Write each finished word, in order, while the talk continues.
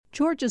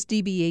Georgia's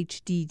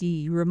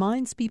DBHDD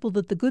reminds people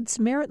that the Good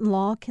Samaritan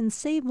Law can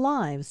save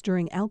lives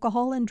during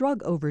alcohol and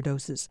drug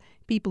overdoses.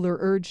 People are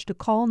urged to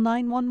call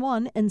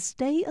 911 and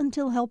stay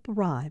until help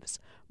arrives.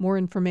 More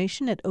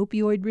information at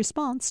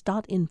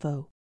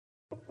opioidresponse.info.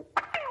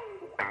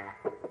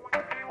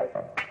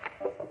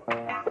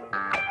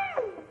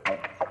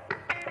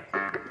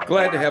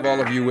 Glad to have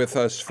all of you with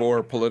us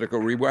for Political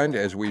Rewind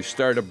as we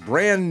start a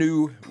brand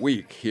new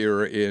week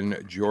here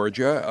in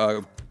Georgia.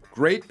 A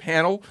great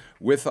panel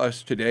with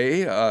us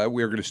today.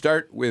 We're going to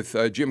start with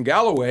Jim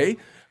Galloway,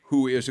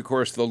 who is, of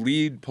course, the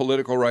lead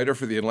political writer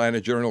for the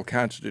Atlanta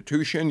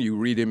Journal-Constitution. You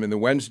read him in the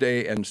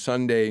Wednesday and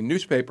Sunday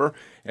newspaper,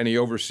 and he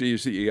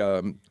oversees the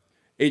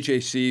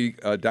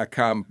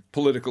AJC.com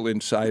Political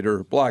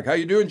Insider blog. How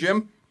you doing,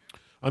 Jim?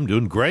 I'm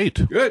doing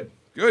great. Good.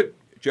 Did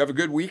you have a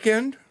good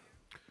weekend?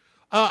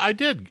 I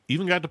did.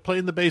 Even got to play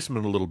in the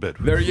basement a little bit.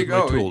 There you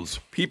go. My tools.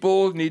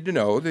 People need to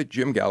know that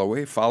Jim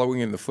Galloway,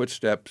 following in the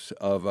footsteps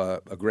of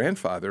a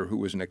grandfather who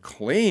was an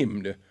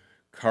acclaimed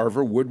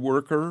carver,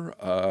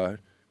 woodworker,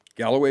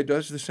 Galloway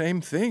does the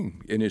same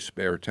thing in his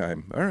spare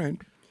time. All right.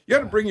 You got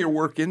to bring your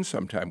work in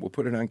sometime. We'll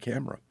put it on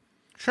camera.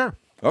 Sure.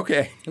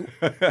 Okay.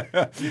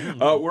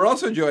 We're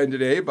also joined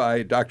today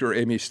by Dr.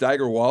 Amy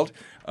Steigerwald.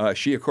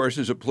 She, of course,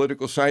 is a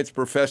political science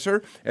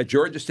professor at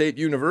Georgia State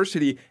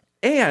University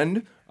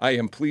and, I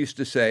am pleased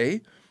to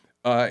say,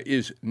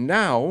 is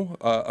now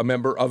a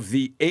member of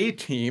the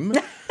A-Team,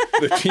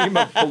 the team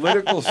of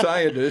political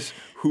scientists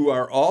who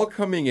are all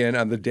coming in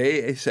on the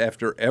days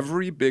after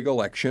every big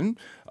election.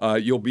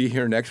 You'll be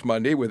here next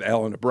Monday with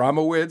Alan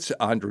Abramowitz,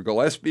 Andra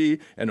Gillespie,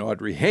 and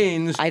Audrey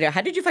Haynes. I know.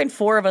 How did you find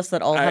four of us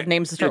that all have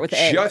names that start with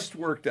A? It just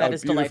worked out. That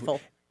is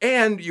delightful.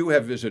 And you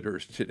have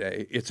visitors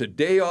today. It's a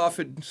day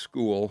off in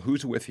school.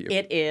 Who's with you?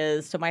 It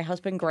is. So my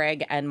husband,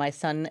 Greg, and my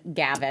son,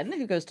 Gavin,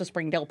 who goes to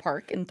Springdale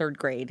Park in third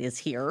grade, is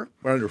here.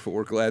 Wonderful.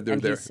 We're glad they're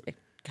there. He's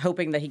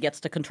hoping that he gets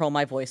to control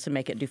my voice and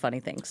make it do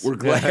funny things. We're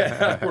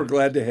glad we're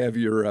glad to have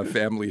your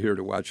family here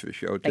to watch the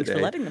show today. Thanks for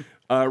letting them.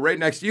 Right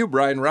next to you,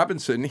 Brian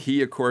Robinson.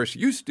 He, of course,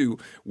 used to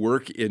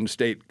work in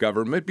state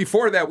government.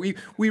 Before that, we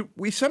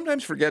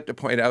sometimes forget to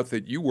point out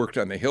that you worked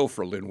on the Hill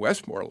for Lynn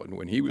Westmoreland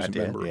when he was a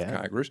member of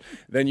Congress.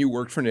 Then you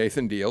worked for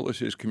Nathan Deal as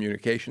his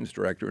communications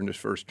director in his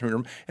first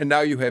term. And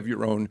now you have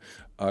your own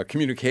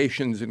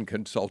communications and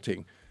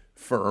consulting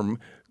firm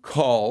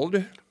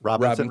called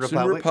Robinson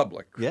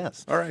Republic.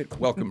 Yes. All right.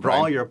 Welcome, For Brian.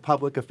 all your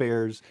public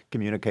affairs,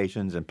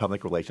 communications, and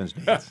public relations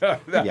needs.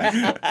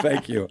 Yes.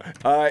 Thank you.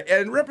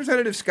 And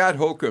Representative Scott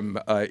Holcomb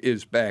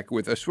is back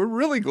with us. We're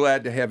really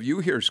glad to have you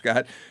here,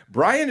 Scott.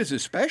 Brian is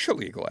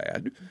especially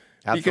glad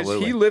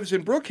because he lives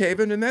in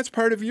Brookhaven, and that's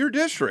part of your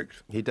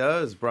district. He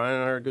does. Brian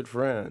and I are good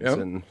friends,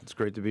 and it's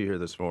great to be here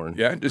this morning.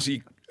 Yeah. Does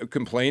he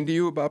complain to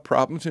you about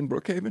problems in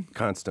Brookhaven?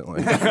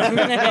 Constantly.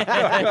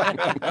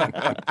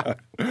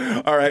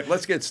 All right,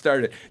 let's get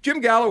started. Jim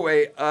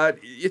Galloway,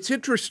 it's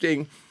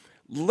interesting.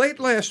 Late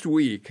last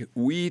week,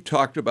 we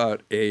talked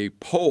about a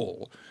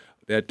poll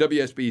that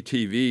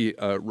WSB-TV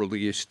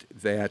released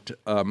that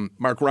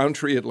Mark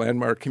Roundtree at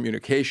Landmark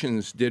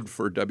Communications did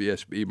for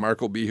WSB.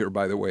 Mark will be here,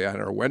 by the way, on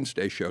our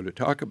Wednesday show to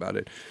talk about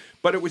it.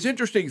 But it was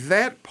interesting.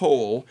 That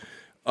poll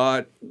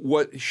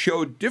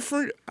showed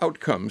different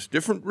outcomes,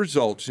 different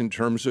results in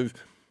terms of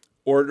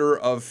order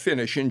of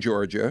finish in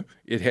Georgia.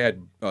 It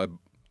had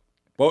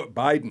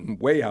Biden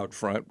way out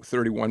front,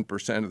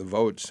 31% of the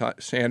vote,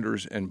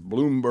 Sanders and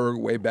Bloomberg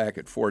way back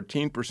at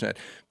 14%.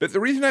 But the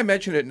reason I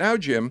mention it now,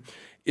 Jim,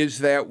 is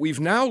that we've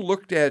now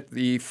looked at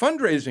the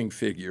fundraising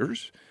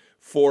figures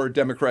for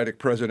Democratic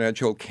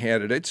presidential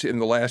candidates in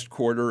the last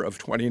quarter of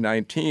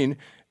 2019,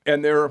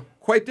 and they're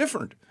quite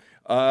different.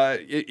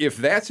 If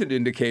that's an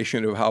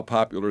indication of how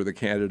popular the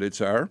candidates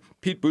are,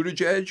 Pete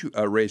Buttigieg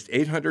raised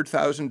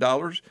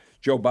 $800,000,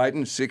 Joe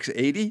Biden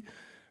 $680,000,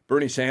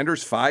 Bernie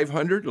Sanders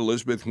 $500,000,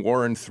 Elizabeth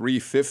Warren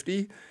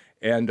 $350,000,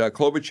 and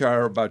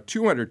Klobuchar about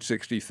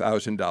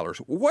 $260,000.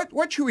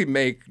 What should we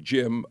make,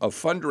 Jim, of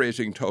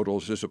fundraising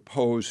totals as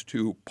opposed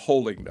to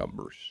polling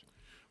numbers?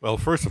 Well,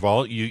 first of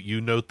all,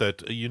 you note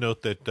that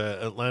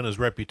Atlanta's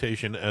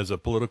reputation as a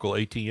political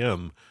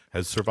ATM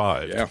has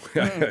survived. Yeah.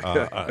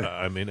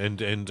 I mean,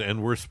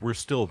 and we're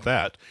still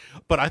that.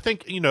 But I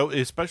think,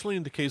 especially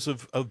in the case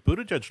of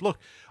Buttigieg, look,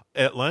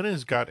 Atlanta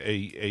has got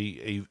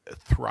a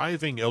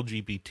thriving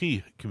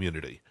LGBT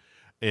community.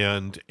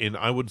 And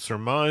I would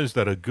surmise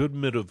that a good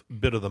bit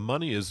of the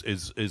money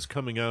is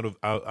coming out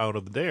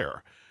of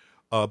there.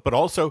 But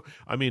also,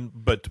 I mean,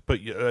 but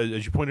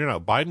as you pointed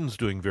out, Biden's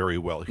doing very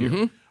well here.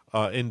 Mm-hmm.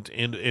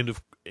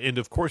 And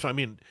of course, I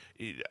mean,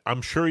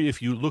 I'm sure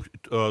if you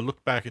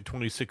look back at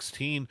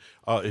 2016,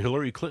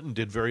 Hillary Clinton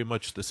did very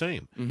much the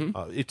same.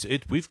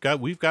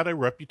 Mm-hmm. We've got a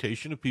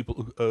reputation of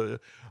people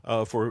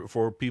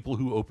for people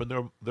who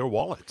open their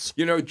wallets.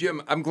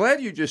 Jim, I'm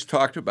glad you just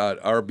talked about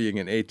our being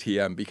an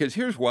ATM, because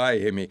here's why,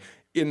 Amy.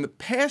 In the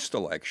past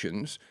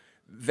elections,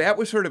 that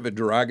was sort of a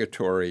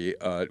derogatory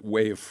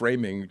way of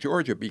framing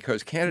Georgia,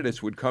 because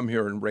candidates would come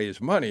here and raise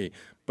money,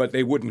 but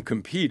they wouldn't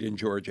compete in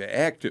Georgia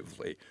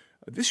actively.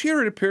 This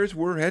year, it appears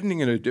we're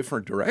heading in a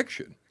different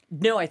direction.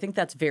 No, I think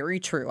that's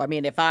very true. I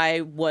mean, if I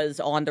was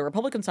on the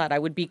Republican side, I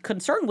would be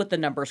concerned with the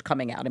numbers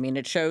coming out. I mean,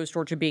 it shows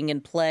Georgia being in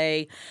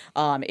play.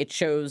 It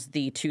shows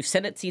the 2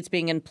 Senate seats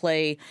being in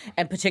play,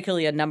 and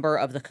particularly a number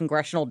of the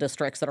congressional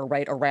districts that are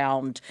right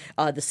around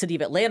the city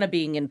of Atlanta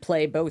being in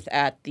play, both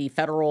at the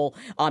federal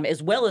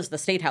as well as the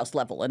state house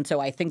level. And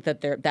so I think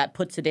that that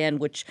puts it in,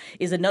 which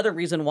is another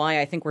reason why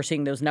I think we're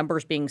seeing those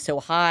numbers being so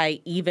high,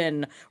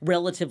 even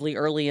relatively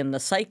early in the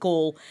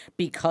cycle,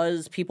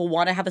 because people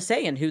want to have a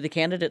say in who the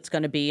candidate's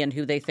going to be and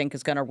who they think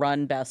is going to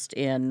run best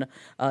in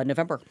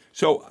November.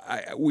 So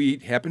we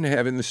happen to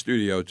have in the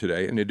studio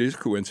today, and it is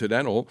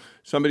coincidental,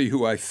 somebody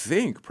who I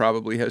think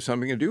probably has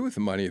something to do with the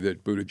money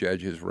that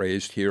Buttigieg has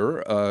raised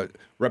here.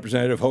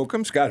 Representative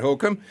Holcomb, Scott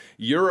Holcomb,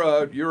 you're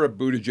a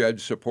Buttigieg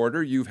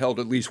supporter. You've held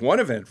at least one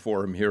event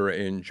for him here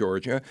in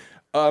Georgia.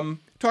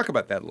 Talk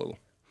about that a little.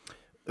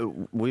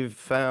 We've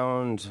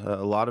found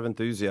a lot of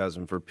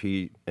enthusiasm for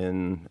Pete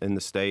in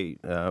the state.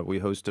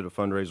 We hosted a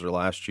fundraiser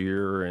last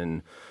year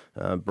and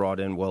brought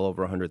in well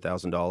over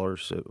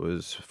 $100,000. It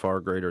was far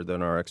greater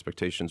than our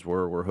expectations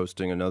were. We're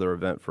hosting another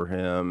event for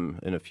him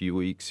in a few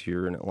weeks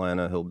here in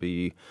Atlanta. He'll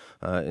be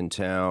in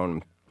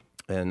town.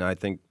 And I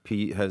think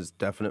Pete has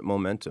definite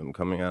momentum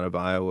coming out of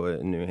Iowa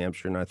and New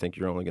Hampshire, and I think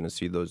you're only going to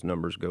see those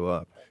numbers go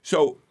up.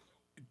 So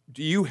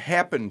do you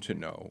happen to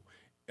know,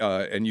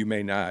 and you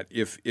may not,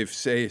 if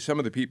say some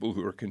of the people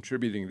who are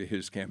contributing to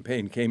his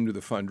campaign came to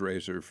the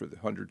fundraiser for the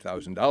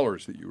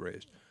 $100,000 that you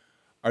raised,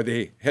 are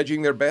they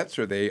hedging their bets?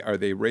 Are they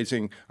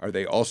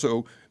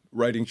also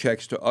writing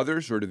checks to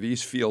others, or do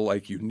these feel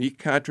like unique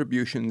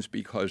contributions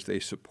because they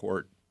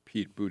support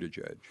Pete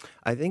Buttigieg?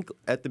 I think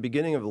at the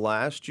beginning of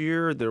last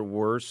year, there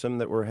were some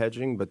that were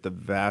hedging, but the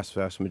vast,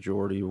 vast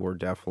majority were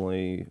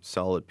definitely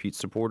solid Pete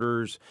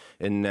supporters.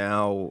 And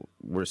now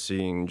we're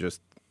seeing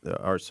just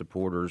our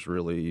supporters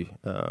really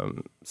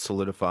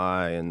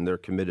solidify, and they're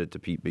committed to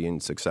Pete being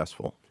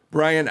successful.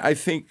 Brian, I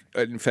think,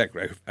 in fact,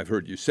 I've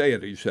heard you say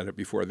it. You said it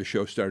before the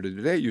show started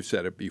today. You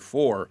said it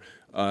before.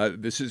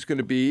 This is going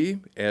to be,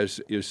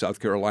 as is South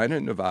Carolina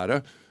and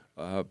Nevada,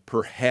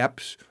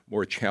 perhaps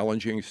more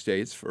challenging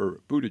states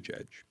for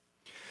Buttigieg.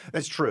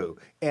 That's true.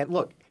 And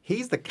look,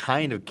 he's the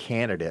kind of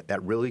candidate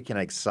that really can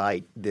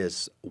excite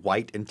this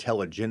white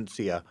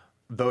intelligentsia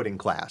voting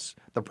class.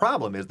 The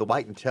problem is the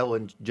white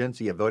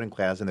intelligentsia voting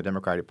class in the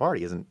Democratic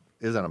Party isn't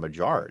a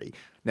majority.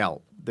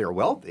 Now, they're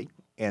wealthy,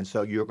 and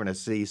so you're going to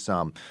see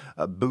some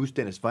boost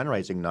in his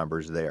fundraising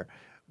numbers there.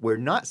 We're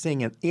not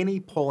seeing in any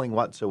polling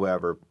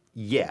whatsoever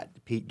yet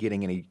Pete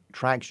getting any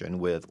traction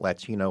with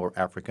Latino or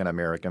African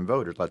American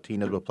voters.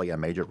 Latinos will play a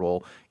major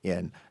role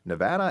in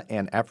Nevada,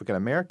 and African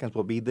Americans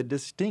will be the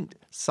distinct,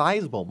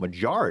 sizable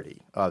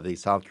majority of the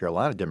South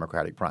Carolina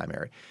Democratic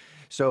primary.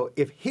 So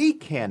if he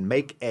can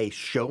make a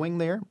showing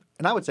there,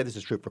 and I would say this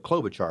is true for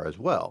Klobuchar as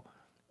well,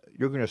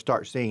 you're going to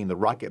start seeing the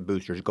rocket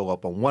boosters go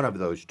up on one of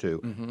those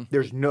two. Mm-hmm.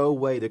 There's no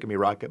way there can be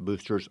rocket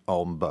boosters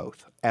on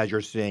both, as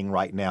you're seeing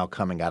right now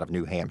coming out of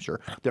New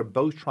Hampshire. They're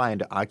both trying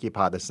to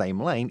occupy the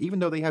same lane, even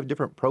though they have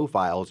different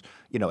profiles,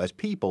 as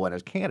people and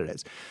as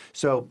candidates.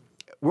 So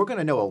we're going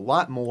to know a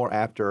lot more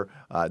after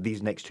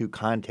these next two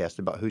contests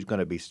about who's going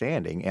to be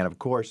standing. And, of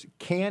course,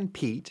 can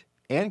Pete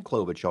and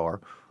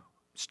Klobuchar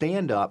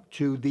stand up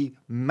to the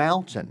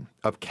mountain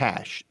of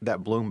cash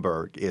that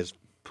Bloomberg is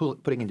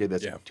putting into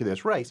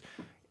this race?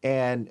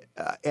 And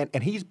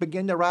he's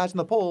beginning to rise in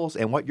the polls.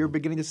 And what you're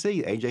beginning to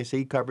see,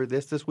 AJC covered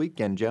this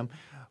weekend, Jim,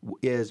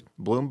 is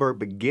Bloomberg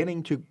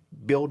beginning to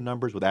build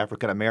numbers with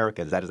African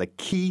Americans. That is a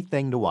key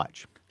thing to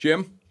watch.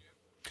 Jim?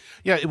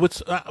 Yeah,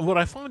 what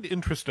I find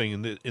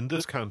interesting in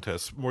this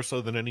contest, more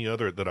so than any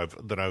other that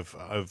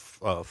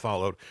I've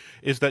followed,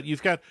 is that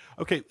you've got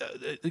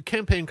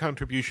campaign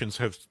contributions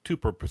have two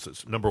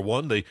purposes. Number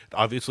one, they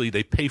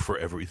pay for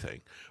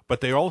everything,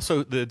 but they're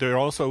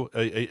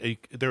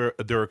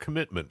a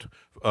commitment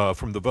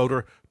from the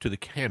voter to the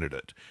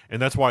candidate,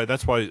 and that's why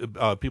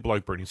people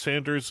like Bernie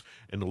Sanders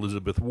and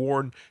Elizabeth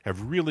Warren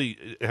have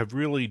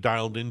really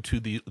dialed into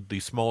the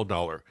small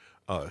dollar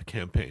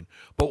campaign.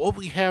 But what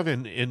we have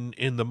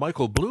in the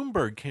Michael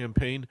Bloomberg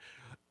campaign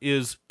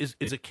is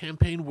a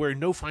campaign where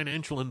no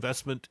financial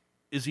investment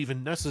is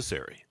even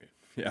necessary.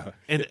 Yeah,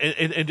 and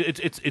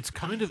it's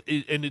kind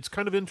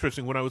of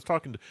interesting. When I was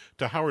talking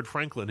to Howard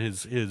Franklin,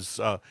 his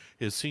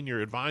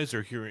senior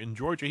advisor here in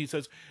Georgia, he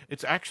says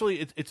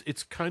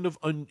it's kind of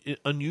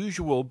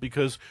unusual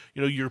because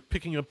you're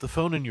picking up the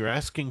phone and you're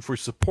asking for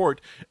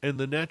support, and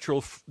the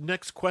natural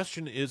next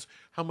question is,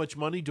 how much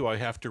money do I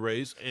have to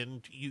raise?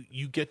 And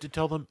you get to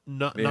tell them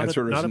not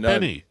a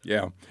penny.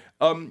 Yeah.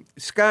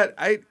 Scott,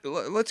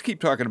 let's keep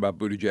talking about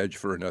Buttigieg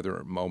for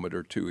another moment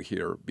or two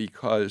here,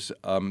 because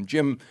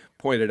Jim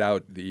pointed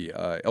out the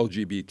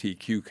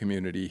LGBTQ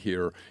community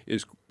here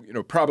is,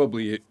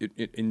 probably,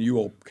 and you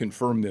will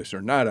confirm this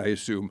or not, I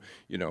assume,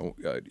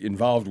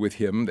 involved with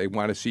him. They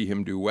want to see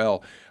him do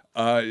well.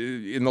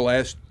 In the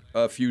last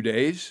few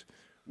days,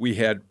 we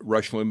had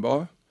Rush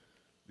Limbaugh,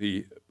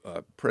 the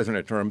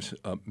President Trump's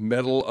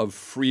Medal of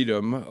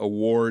Freedom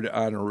Award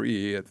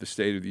honoree at the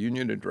State of the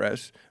Union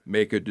address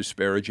make a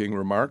disparaging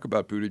remark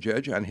about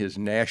Buttigieg on his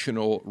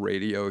national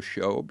radio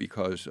show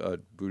because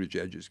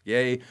Buttigieg is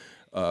gay,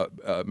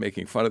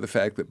 making fun of the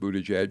fact that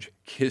Buttigieg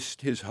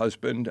kissed his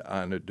husband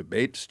on a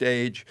debate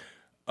stage.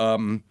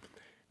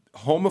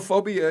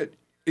 Homophobia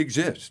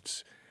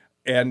exists.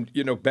 And,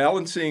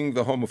 balancing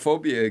the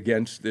homophobia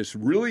against this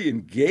really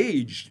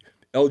engaged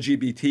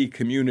LGBT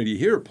community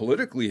here,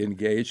 politically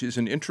engaged, is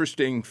an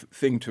interesting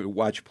thing to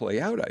watch play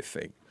out, I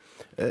think.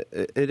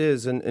 It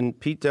is, and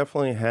Pete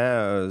definitely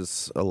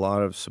has a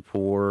lot of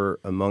support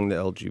among the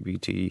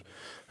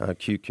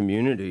LGBTQ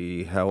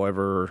community.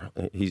 However,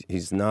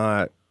 he's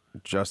not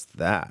just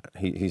that.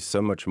 He's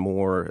so much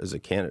more as a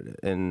candidate,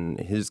 and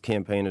his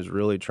campaign is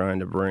really trying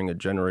to bring a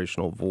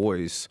generational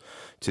voice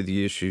to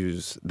the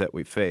issues that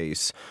we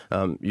face.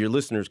 Your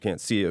listeners can't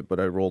see it, but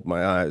I rolled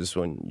my eyes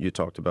when you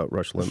talked about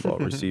Rush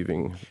Limbaugh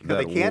receiving that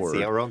They can't award.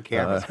 see it. We're on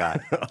camera, Scott.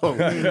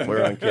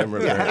 We're on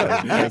camera.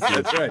 Apparently. Thank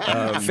you. That's right.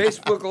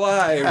 Facebook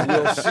Live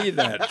will see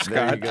that, Scott.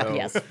 There you go.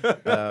 Yes.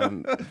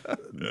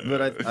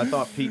 But I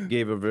thought Pete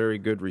gave a very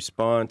good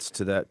response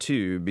to that,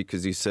 too,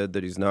 because he said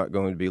that he's not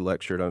going to be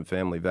lectured on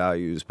family values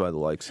by the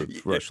likes of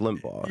Rush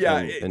Limbaugh. Yeah,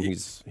 and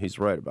he's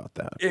right about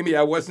that. Amy,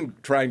 I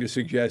wasn't trying to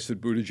suggest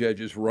that Buttigieg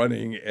is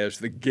running as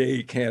the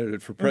gay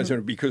candidate for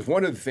president, because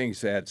one of the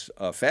things that's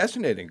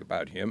fascinating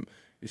about him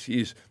is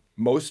he's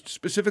most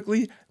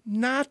specifically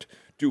not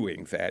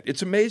doing that.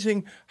 It's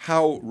amazing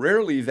how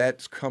rarely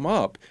that's come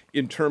up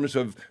in terms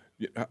of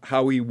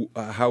how he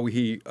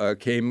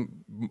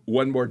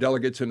won more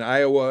delegates in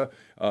Iowa,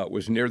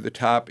 was near the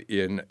top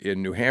in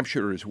New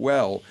Hampshire as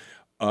well.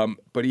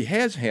 But he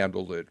has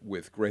handled it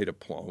with great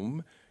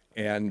aplomb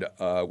and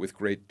with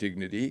great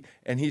dignity,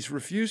 and he's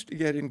refused to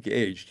get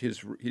engaged.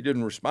 He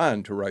didn't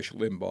respond to Rush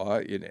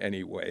Limbaugh in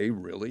any way,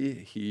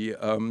 really. He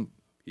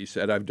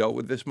said, "I've dealt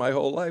with this my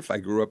whole life. I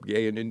grew up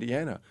gay in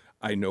Indiana.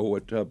 I know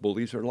what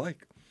bullies are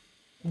like."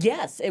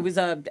 Yes, it was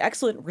an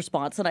excellent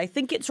response. And I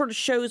think it sort of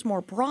shows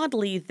more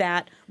broadly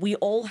that we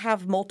all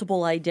have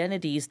multiple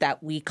identities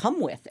that we come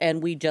with,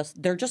 and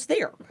they're just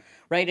there,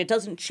 right? It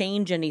doesn't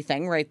change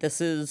anything, right?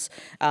 This is,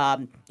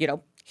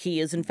 he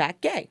is in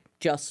fact gay.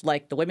 Just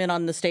like the women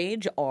on the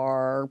stage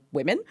are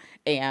women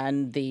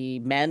and the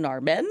men are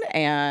men,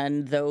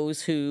 and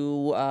those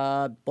who,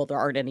 there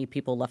aren't any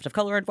people left of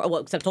color,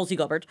 except Tulsi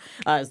Gabbard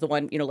is the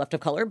one, left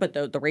of color, but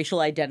the racial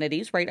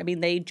identities, right? I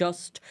mean, they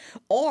just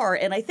are.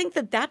 And I think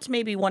that that's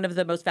maybe one of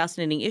the most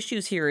fascinating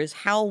issues here is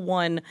how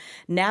one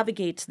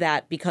navigates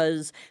that,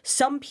 because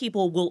some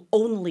people will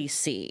only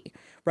see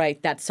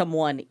right, that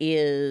someone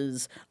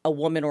is a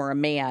woman or a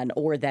man,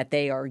 or that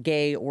they are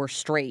gay or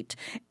straight.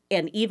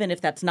 And even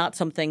if that's not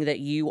something that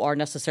you are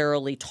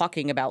necessarily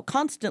talking about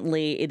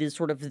constantly, it is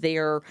sort of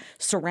their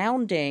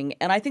surrounding.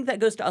 And I think that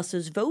goes to us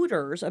as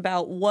voters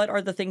about what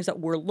are the things that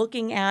we're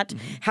looking at,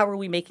 mm-hmm. How are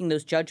we making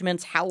those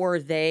judgments, how are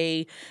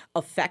they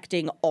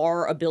affecting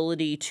our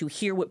ability to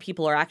hear what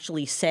people are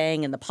actually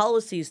saying and the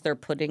policies they're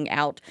putting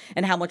out,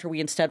 and how much are we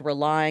instead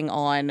relying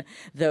on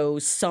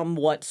those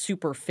somewhat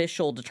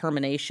superficial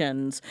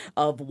determinations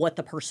of what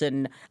the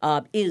person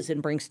is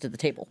and brings to the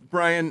table.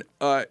 Brian,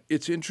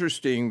 it's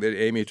interesting that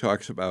Amy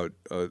talks about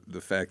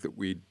the fact that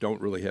we don't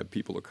really have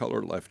people of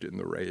color left in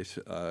the race.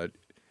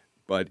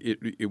 But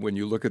when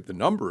you look at the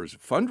numbers,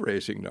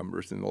 fundraising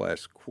numbers in the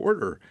last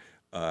quarter,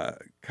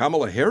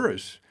 Kamala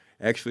Harris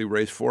actually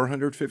raised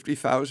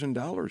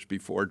 $450,000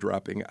 before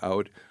dropping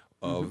out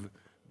of mm-hmm.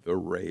 the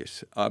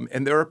race.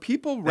 And there are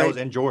people... That was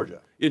in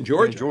Georgia. In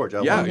Georgia. In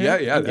Georgia.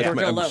 Yeah.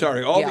 Georgia I'm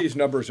sorry. All these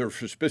numbers are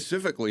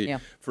specifically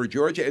for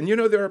Georgia. And,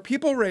 there are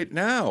people right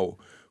now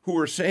who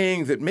are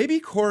saying that maybe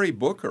Cory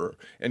Booker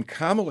and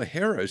Kamala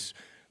Harris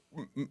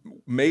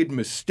made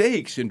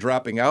mistakes in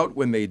dropping out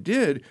when they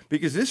did,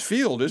 because this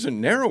field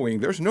isn't narrowing.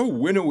 There's no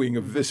winnowing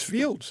of this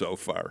field so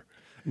far.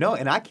 No,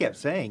 and I kept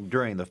saying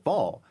during the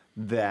fall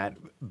that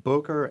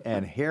Booker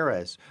and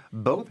Harris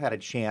both had a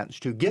chance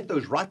to get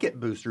those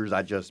rocket boosters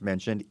I just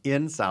mentioned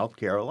in South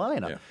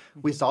Carolina. Yeah.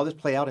 We saw this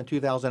play out in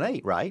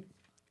 2008, right?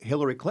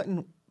 Hillary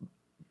Clinton,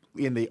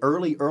 in the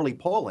early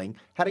polling,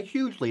 had a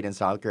huge lead in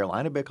South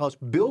Carolina because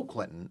Bill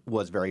Clinton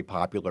was very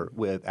popular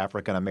with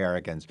African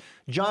Americans.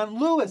 John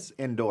Lewis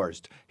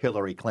endorsed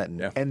Hillary Clinton.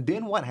 Yeah. And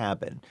then what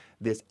happened?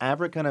 This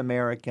African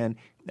American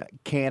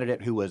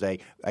candidate who was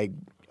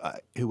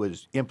who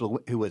was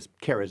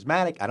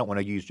charismatic. I don't want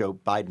to use Joe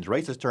Biden's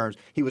racist terms.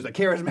 He was a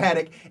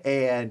charismatic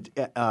and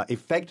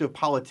effective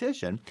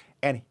politician,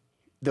 and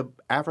the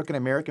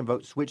African-American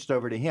vote switched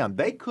over to him.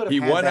 They could have. He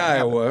won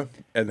Iowa,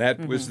 happen. And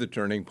that was the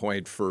turning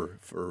point for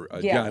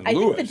John Lewis. I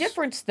think the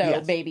difference,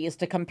 though, maybe, is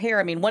to compare.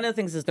 I mean, one of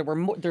the things is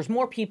there's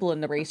more people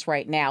in the race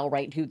right now,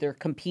 right, who they're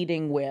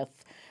competing with.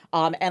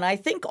 And I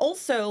think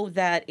also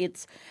that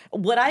it's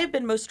what I have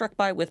been most struck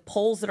by with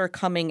polls that are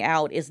coming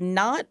out is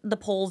not the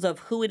polls of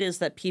who it is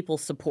that people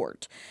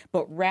support,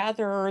 but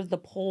rather the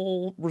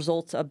poll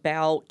results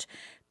about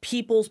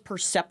people's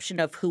perception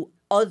of who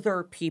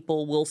other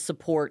people will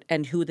support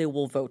and who they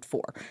will vote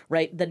for,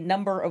 right? The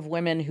number of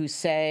women who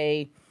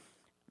say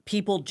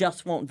people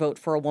just won't vote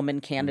for a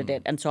woman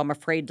candidate, and so I'm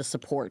afraid to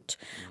support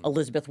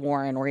Elizabeth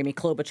Warren or Amy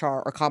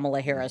Klobuchar or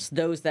Kamala Harris.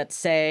 Those that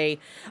say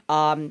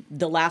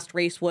the last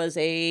race was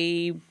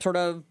a sort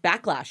of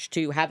backlash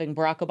to having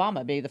Barack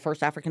Obama be the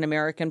first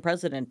African-American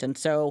president. And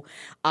so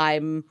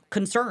I'm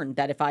concerned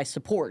that if I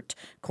support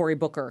Cory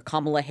Booker,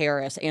 Kamala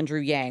Harris, Andrew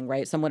Yang,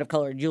 right, someone of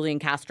color, Julian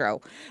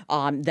Castro,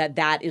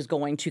 that is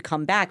going to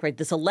come back, right?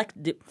 There's a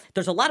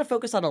lot of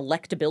focus on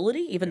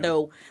electability, even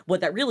though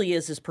what that really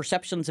is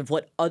perceptions of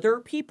what other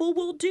people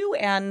will do.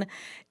 And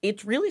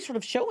it's really sort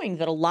of showing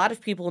that a lot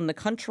of people in the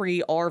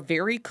country are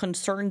very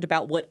concerned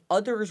about what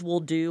others will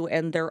do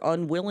and their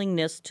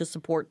unwillingness to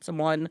support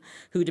someone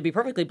who, to be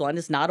perfectly blunt,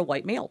 is not a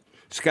white male.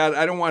 Scott,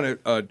 I don't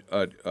want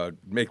to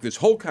make this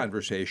whole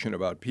conversation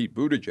about Pete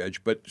Buttigieg,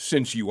 but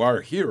since you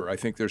are here, I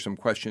think there's some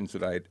questions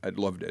that I'd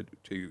love to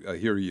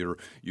hear you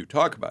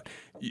talk about.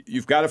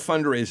 You've got a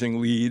fundraising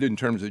lead in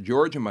terms of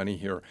Georgia money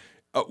here.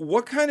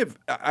 What kind of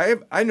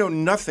I know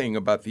nothing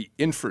about the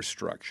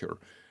infrastructure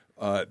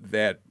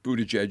that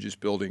Buttigieg is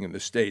building in the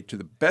state. To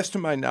the best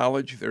of my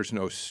knowledge, there's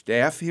no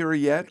staff here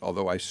yet,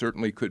 although I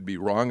certainly could be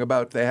wrong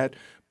about that.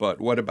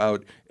 But what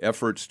about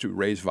efforts to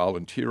raise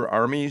volunteer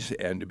armies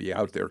and to be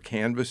out there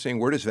canvassing?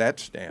 Where does that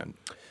stand?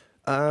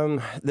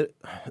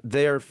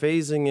 They are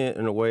phasing it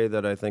in a way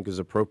that I think is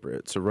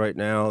appropriate. So right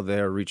now they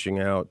are reaching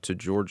out to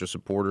Georgia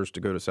supporters to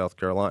go to South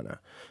Carolina,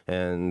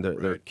 and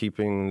they're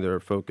keeping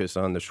their focus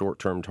on the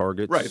short-term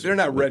targets. Right, they're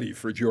not ready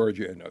for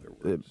Georgia, in other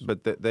words.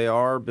 But they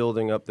are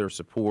building up their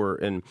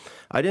support, and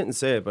I didn't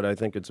say it, but I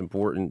think it's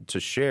important to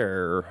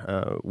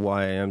share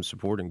why I am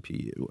supporting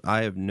Pete.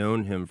 I have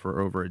known him for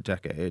over a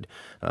decade.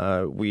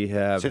 We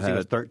have since he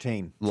was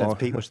 13. Since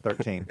Pete was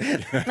 13.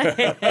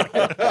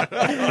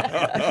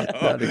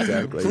 Not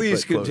exactly.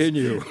 Please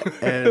continue.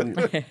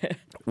 And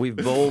we've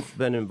both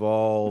been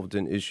involved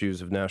in issues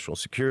of national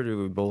security.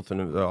 We've both been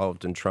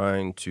involved in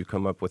trying to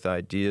come up with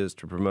ideas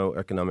to promote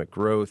economic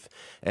growth.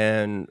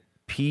 And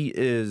Pete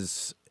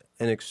is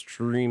an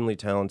extremely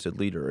talented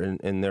leader.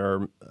 And there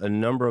are a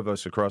number of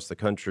us across the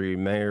country,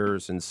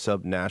 mayors and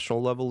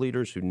sub-national level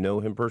leaders who know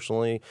him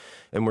personally.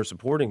 And we're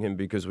supporting him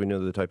because we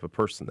know the type of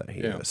person that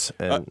he is.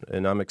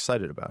 And I'm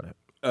excited about it.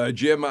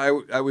 Jim, I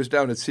was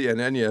down at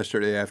CNN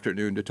yesterday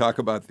afternoon to talk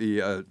about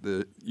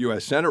the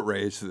U.S. Senate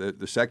race,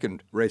 the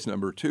second race,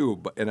 number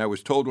 2. And I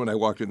was told when I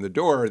walked in the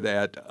door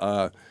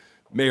that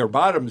Mayor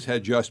Bottoms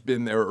had just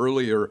been there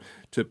earlier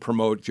to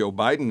promote Joe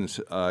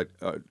Biden's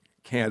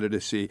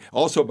candidacy.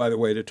 Also, by the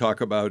way, to talk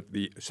about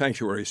the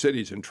sanctuary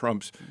cities and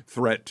Trump's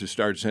threat to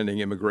start sending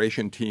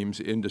immigration teams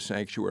into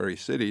sanctuary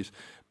cities.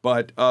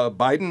 But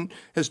Biden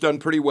has done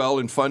pretty well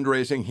in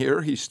fundraising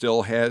here. He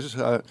still has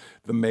the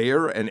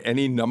mayor and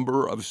any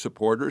number of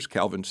supporters.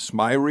 Calvin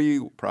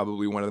Smyre,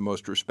 probably one of the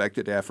most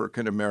respected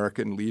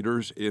African-American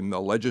leaders in the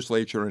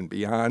legislature and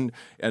beyond,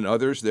 and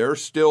others. Their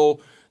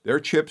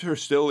chips are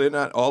still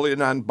all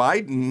in on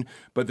Biden,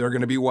 but they're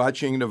going to be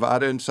watching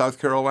Nevada and South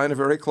Carolina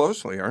very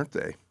closely, aren't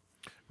they?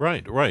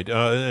 Right.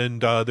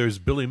 And there's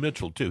Billy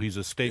Mitchell, too. He's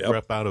a state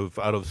rep out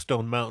of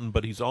Stone Mountain,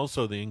 but he's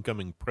also the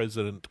incoming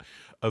president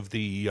of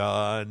the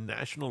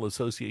National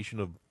Association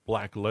of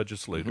Black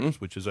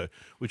Legislators, which is a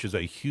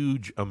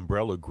huge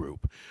umbrella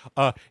group.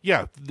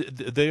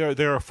 They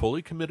are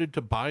fully committed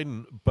to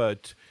Biden,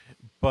 but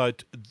they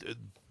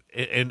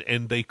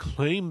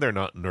claim they're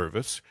not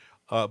nervous,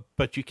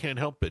 but you can't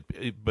help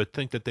it but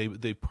think that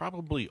they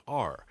probably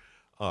are.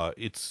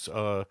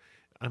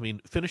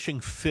 Finishing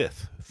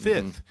fifth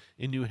in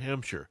New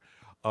Hampshire,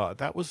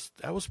 that was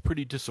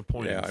pretty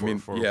disappointing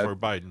for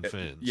Biden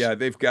fans. Yeah,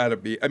 they've got to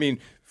be. I mean,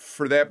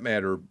 for that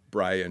matter,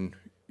 Brian,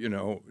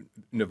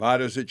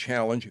 Nevada's a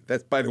challenge.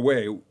 That's, by the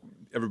way,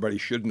 everybody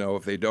should know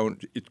if they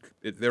don't.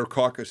 Their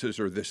caucuses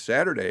are this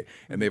Saturday,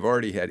 and they've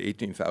already had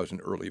 18,000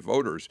 early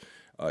voters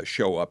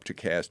show up to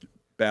cast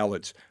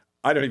ballots.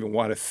 I don't even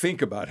want to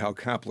think about how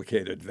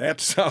complicated that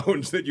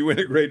sounds, that you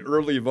integrate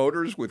early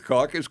voters with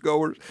caucus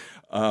goers.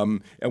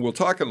 And we'll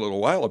talk in a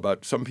little while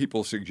about some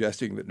people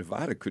suggesting that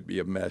Nevada could be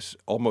a mess,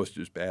 almost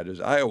as bad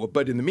as Iowa.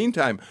 But in the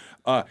meantime,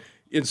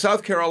 in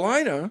South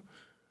Carolina,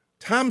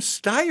 Tom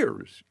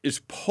Steyer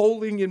is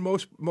polling in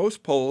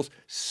most polls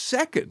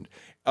second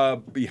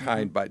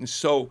behind Biden.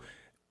 So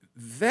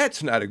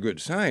that's not a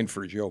good sign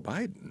for Joe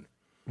Biden.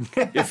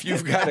 If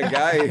you've got a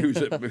guy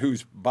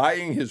who's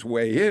buying his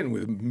way in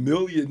with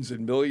millions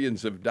and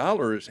millions of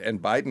dollars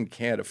and Biden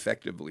can't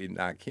effectively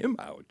knock him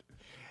out.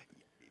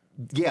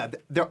 Yeah,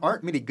 there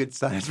aren't many good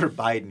signs for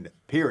Biden,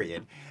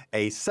 period.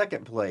 A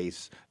second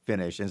place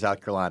finish in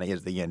South Carolina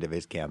is the end of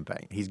his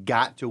campaign. He's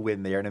got to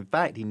win there. And in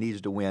fact, he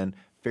needs to win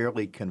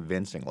fairly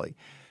convincingly.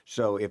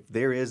 So if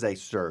there is a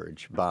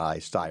surge by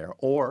Steyer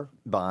or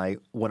by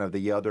one of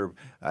the other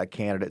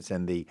candidates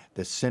in the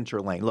center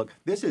lane, look,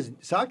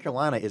 South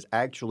Carolina is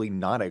actually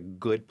not a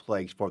good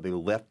place for the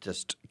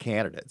leftist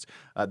candidates.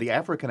 The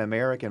African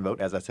American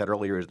vote, as I said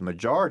earlier, is the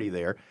majority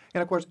there,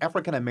 and of course,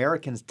 African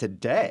Americans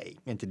today,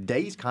 in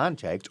today's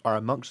context, are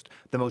amongst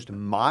the most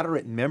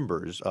moderate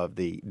members of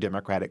the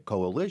Democratic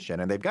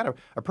coalition, and they've got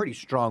a pretty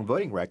strong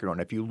voting record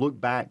on it. If you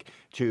look back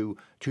to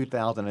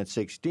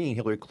 2016,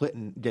 Hillary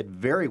Clinton did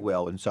very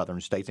well in southern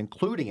states,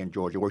 including in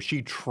Georgia, where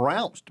she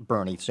trounced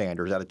Bernie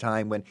Sanders at a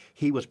time when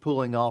he was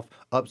pulling off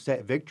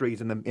upset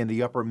victories in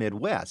the upper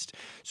Midwest.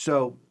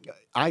 So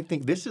I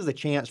think this is a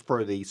chance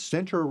for the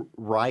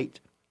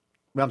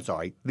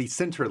the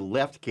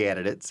center-left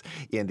candidates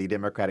in the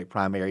Democratic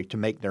primary to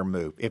make their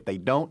move. If they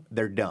don't,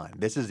 they're done.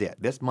 This is it.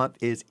 This month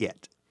is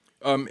it.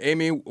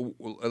 Amy,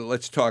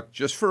 let's talk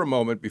just for a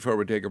moment before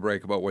we take a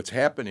break about what's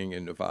happening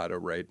in Nevada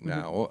right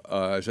now.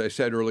 As I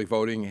said, early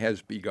voting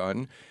has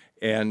begun,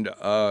 and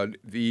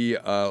the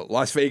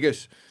Las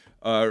Vegas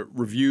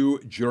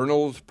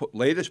Review-Journal's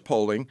latest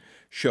polling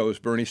shows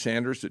Bernie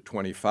Sanders at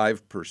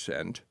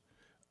 25%,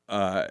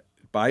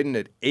 Biden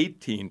at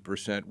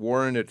 18%,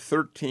 Warren at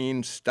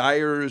 13%,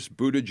 Steyers,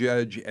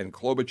 Buttigieg, and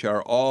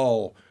Klobuchar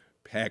all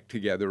packed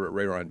together at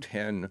right around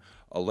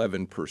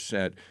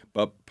 10-11%.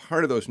 But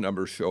part of those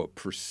numbers show a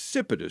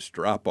precipitous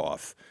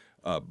drop-off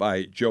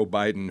by Joe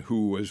Biden,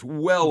 who was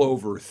well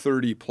over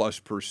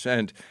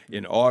 30+%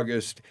 in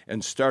August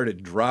and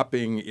started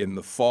dropping in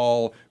the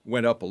fall,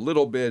 went up a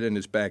little bit and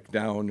is back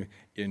down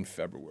in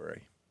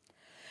February.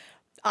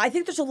 I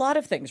think there's a lot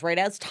of things, right?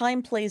 As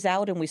time plays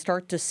out and we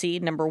start to see,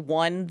 number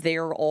one,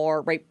 there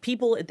are, right,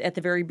 people at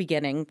the very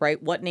beginning,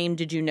 right? What name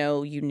did you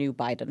know? You knew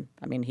Biden.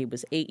 I mean, he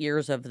was 8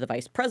 years of the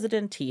vice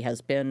president. He has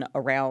been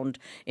around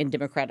in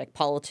Democratic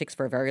politics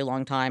for a very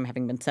long time,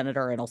 having been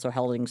senator and also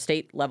holding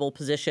state level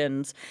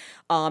positions.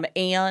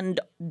 And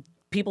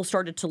people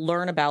started to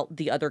learn about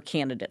the other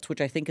candidates,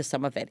 which I think is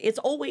some of it. It's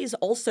always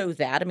also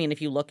that, I mean,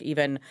 if you look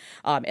even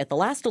at the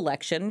last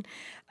election,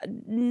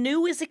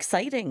 new is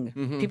exciting.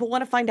 Mm-hmm. People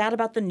want to find out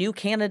about the new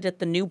candidate,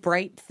 the new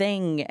bright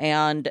thing,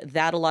 and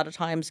that a lot of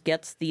times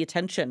gets the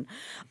attention.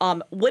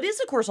 What is,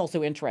 of course,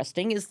 also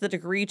interesting is the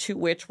degree to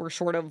which we're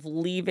sort of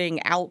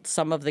leaving out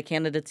some of the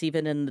candidates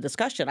even in the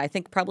discussion. I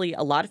think probably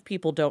a lot of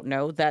people don't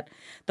know that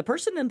the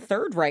person in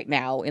third right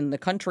now in the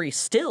country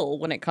still,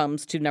 when it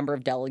comes to number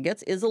of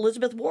delegates, is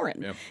Elizabeth Warren.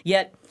 Yeah.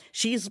 Yet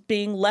she's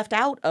being left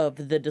out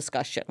of the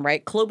discussion,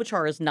 right?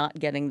 Klobuchar is not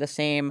getting the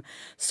same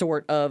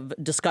sort of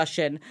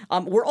discussion.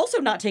 We're also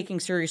not taking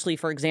seriously,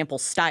 for example,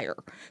 Steyer,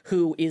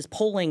 who is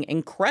polling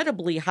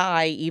incredibly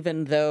high,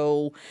 even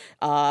though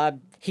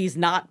he's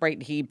not,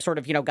 right? He sort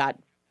of, got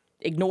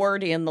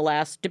ignored in the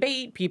last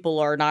debate. People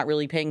are not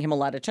really paying him a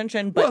lot of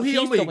attention, but he's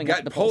going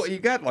up the polls. He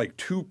got like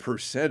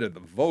 2% of the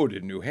vote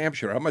in New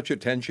Hampshire. How much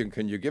attention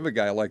can you give a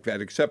guy like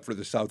that, except for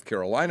the South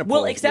Carolina polls?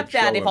 Well, except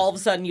that if all of a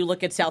sudden you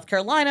look at South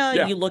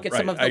Carolina, you look at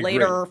some of the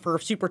later for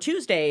Super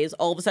Tuesdays,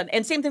 all of a sudden,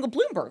 and same thing with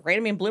Bloomberg, right?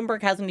 I mean,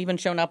 Bloomberg hasn't even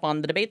shown up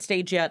on the debate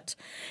stage yet,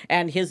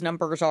 and his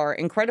numbers are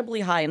incredibly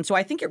high. And so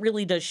I think it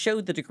really does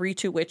show the degree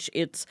to which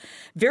it's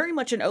very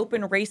much an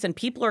open race, and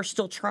people are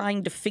still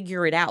trying to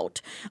figure it out.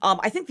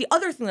 I think the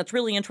other thing that's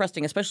really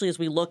interesting, especially as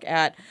we look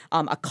at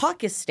a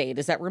caucus state,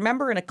 is that,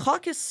 remember, in a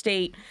caucus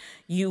state,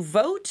 you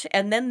vote,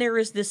 and then there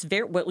is this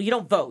you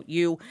don't vote.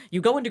 You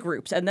go into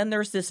groups, and then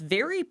there's this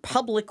very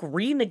public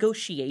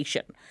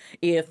renegotiation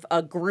if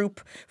a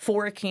group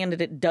for a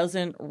candidate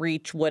doesn't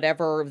reach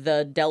whatever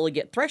the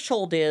delegate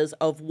threshold is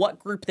of what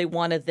group they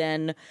want to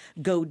then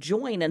go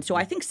join. And so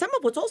I think some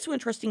of what's also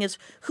interesting is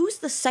who's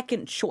the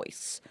second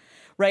choice,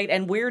 right?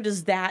 And where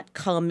does that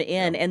come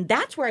in? And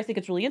that's where I think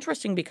it's really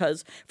interesting,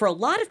 because for a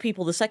lot of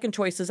people, the second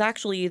choice is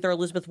actually either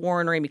Elizabeth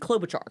Warren or Amy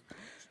Klobuchar.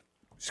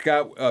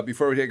 Scott,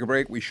 before we take a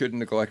break, we shouldn't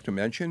neglect to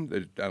mention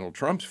that Donald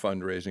Trump's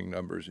fundraising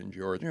numbers in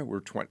Georgia were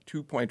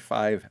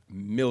 $2.5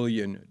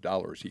 million.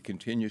 He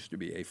continues to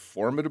be a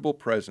formidable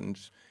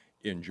presence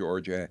in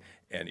Georgia.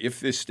 And if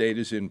this state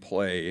is in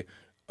play,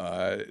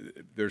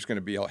 there's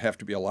going to have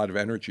to be a lot of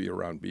energy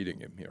around beating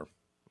him here.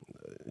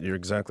 You're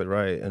exactly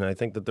right, and I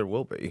think that there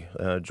will be.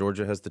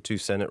 Georgia has the 2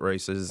 Senate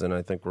races, and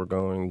I think we're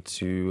going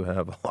to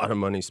have a lot of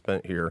money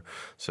spent here.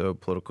 So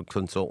political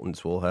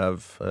consultants will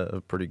have a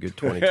pretty good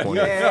 2020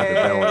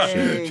 balance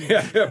sheet.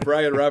 Yeah,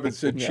 Brian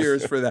Robinson,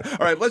 cheers for that.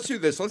 All right, let's do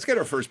this. Let's get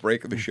our first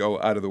break of the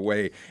show out of the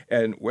way,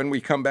 and when we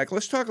come back,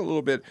 let's talk a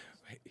little bit.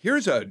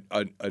 Here's a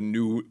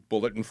new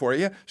bulletin for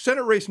you.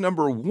 Senate race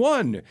number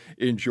 1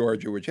 in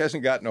Georgia, which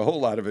hasn't gotten a whole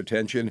lot of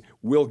attention.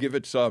 We'll give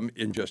it some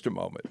in just a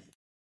moment.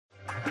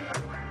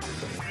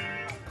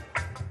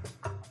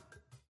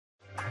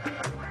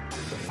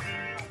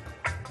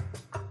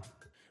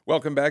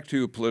 Welcome back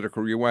to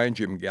Political Rewind.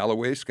 Jim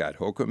Galloway, Scott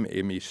Holcomb,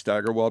 Amy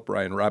Steigerwalt,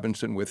 Brian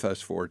Robinson with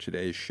us for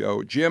today's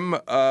show. Jim,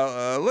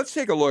 let's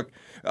take a look.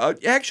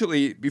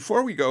 Actually,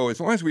 before we go, as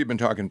long as we've been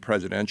talking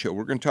presidential,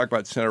 we're going to talk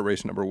about Senate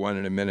race number 1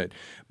 in a minute.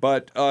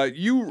 But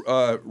you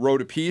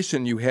wrote a piece,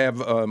 and you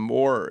have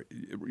more.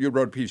 You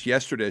wrote a piece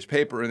yesterday's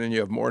paper, and then you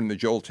have more in the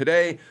Joel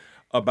today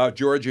about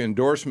Georgia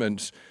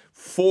endorsements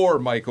for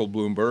Michael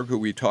Bloomberg, who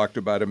we talked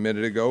about a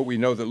minute ago. We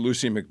know that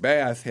Lucy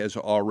McBath has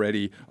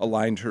already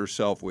aligned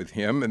herself with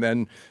him. And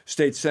then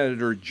State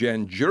Senator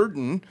Jen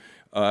Jordan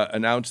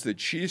announced that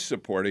she's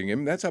supporting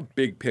him. That's a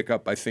big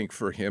pickup, I think,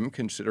 for him,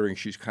 considering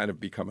she's kind of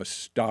become a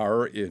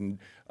star in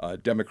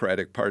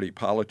Democratic Party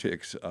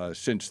politics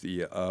since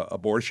the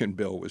abortion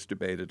bill was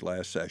debated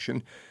last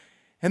session.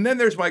 And then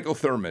there's Michael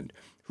Thurmond,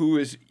 who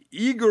is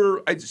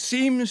eager, it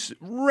seems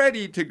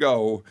ready to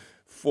go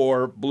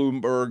for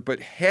Bloomberg, but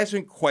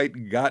hasn't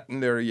quite gotten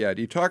there yet.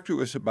 He talked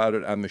to us about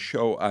it on the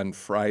show on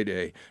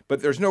Friday,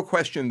 but there's no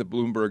question that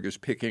Bloomberg is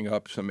picking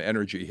up some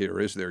energy here,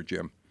 is there,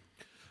 Jim?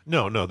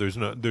 No, there's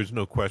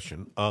no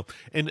question.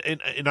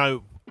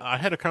 And I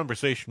had a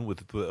conversation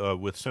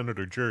with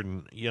Senator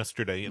Jordan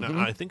yesterday, and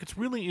I think it's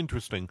really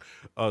interesting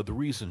the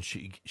reason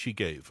she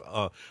gave.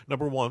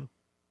 Number one,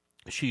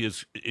 she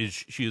is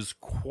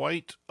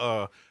quite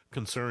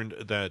concerned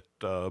that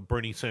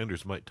Bernie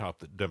Sanders might top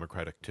the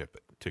Democratic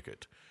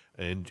ticket.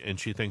 And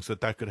she thinks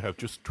that could have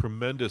just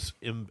tremendous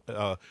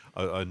negative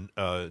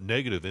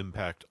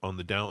impact on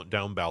the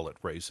down ballot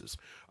races.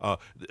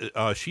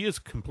 She is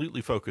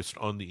completely focused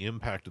on the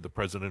impact of the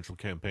presidential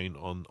campaign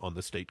on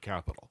the state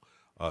capitol.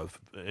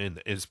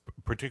 And is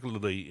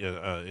particularly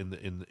in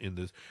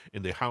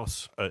the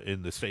House,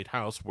 in the state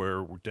House,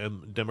 where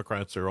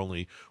Democrats are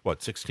only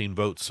 16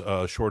 votes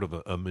short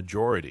of a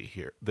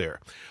majority there.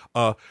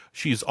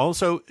 She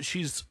also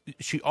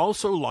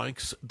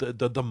likes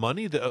the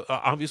money,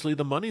 obviously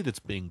the money that's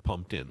being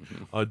pumped in,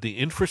 the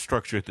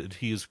infrastructure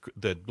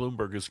that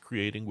Bloomberg is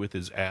creating with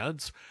his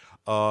ads.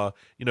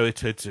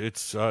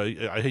 It's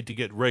I hate to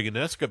get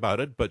Reagan-esque about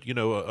it, but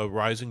a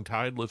rising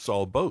tide lifts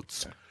all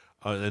boats.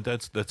 And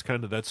that's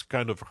kind of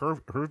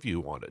her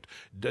view on it.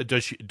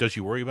 Does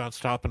she worry about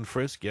stop and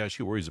frisk? Yeah,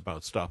 she worries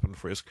about stop and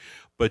frisk,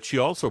 but she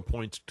also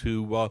points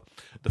to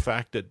the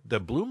fact that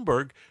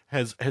Bloomberg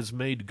has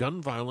made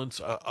gun violence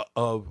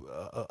a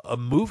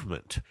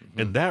movement,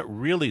 and that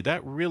really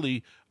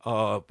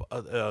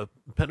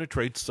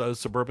penetrates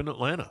suburban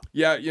Atlanta.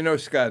 Yeah,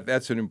 Scott,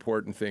 that's an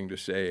important thing to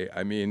say.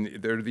 I mean,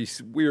 there are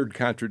these weird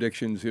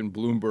contradictions in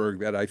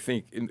Bloomberg that I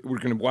think we're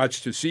going to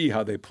watch to see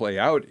how they play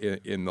out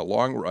in the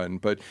long run.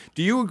 But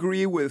do you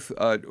agree with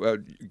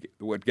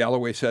what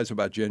Galloway says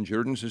about Jen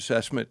Jordan's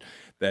assessment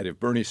that if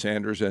Bernie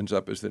Sanders ends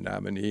up as the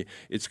nominee,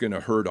 it's going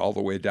to hurt all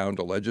the way down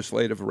to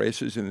legislative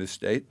races in the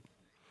state?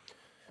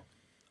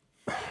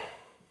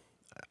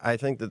 I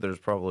think that there's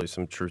probably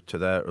some truth to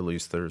that, or at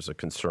least there's a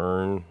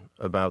concern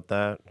about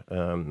that.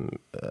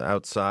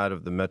 Outside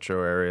of the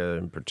metro area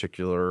in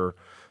particular,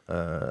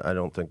 I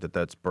don't think that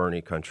that's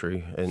Bernie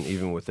country. And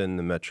even within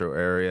the metro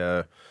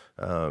area,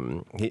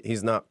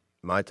 he's not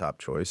my top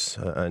choice.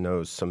 I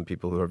know some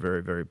people who are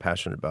very, very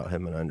passionate about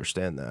him, and I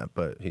understand that,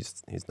 but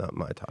he's not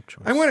my top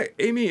choice. I want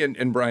to, Amy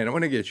and Brian, I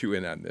want to get you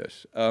in on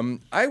this.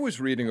 I was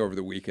reading over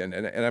the weekend,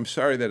 and I'm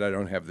sorry that I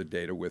don't have the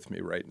data with me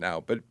right now,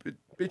 but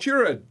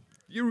you're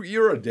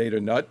a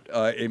data nut,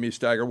 Amy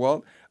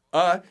Steigerwald.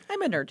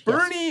 I'm a nerd.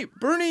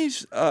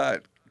 Bernie's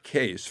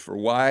case for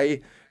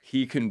why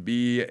he can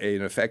be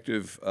an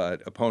effective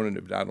opponent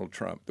of Donald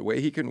Trump, the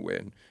way he can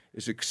win,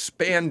 is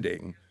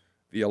expanding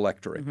the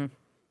electorate,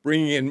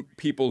 bringing in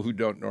people who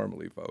don't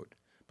normally vote.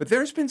 But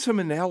there's been some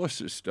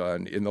analysis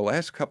done in the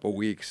last couple of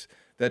weeks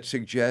that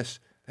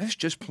suggests that's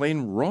just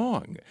plain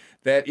wrong,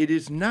 that it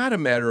is not a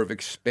matter of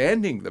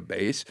expanding the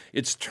base.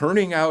 It's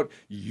turning out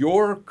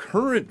your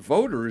current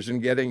voters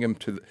and getting them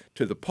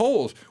to the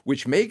polls,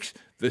 which makes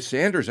the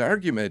Sanders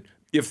argument,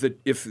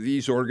 if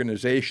these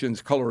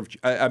organizations,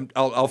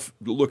 I'll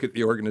look at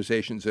the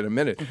organizations in a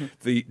minute,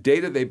 the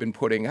data they've been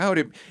putting out,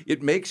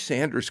 it makes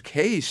Sanders'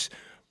 case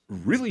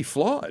really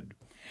flawed.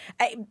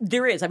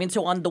 There is. I mean,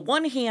 so on the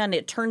one hand,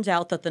 it turns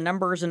out that the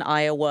numbers in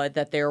Iowa,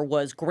 that there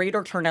was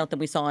greater turnout than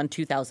we saw in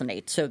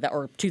 2008,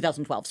 or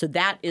 2012. So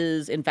that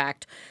is, in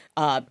fact,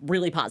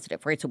 really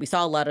positive, right? So we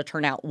saw a lot of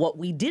turnout. What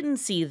we didn't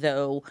see,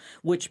 though,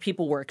 which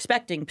people were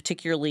expecting,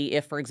 particularly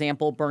if, for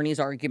example, Bernie's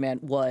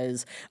argument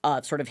was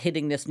sort of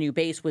hitting this new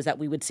base, was that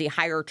we would see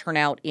higher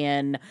turnout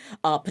in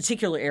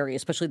particular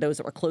areas, especially those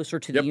that were closer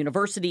to the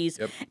universities.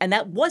 And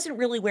that wasn't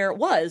really where it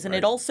was. And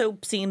it also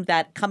seemed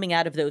that coming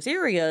out of those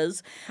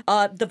areas,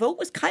 the vote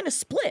was kind of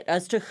split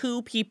as to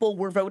who people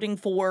were voting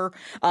for.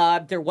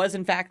 There was,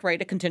 in fact,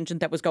 a contingent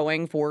that was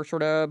going for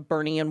sort of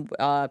Bernie and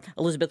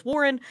Elizabeth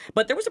Warren,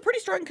 but there was a pretty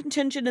strong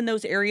contingent in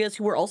those areas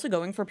who were also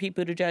going for Pete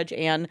Buttigieg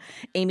and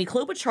Amy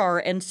Klobuchar.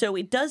 And so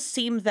it does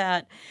seem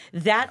that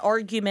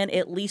argument,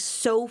 at least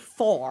so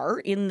far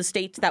in the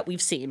states that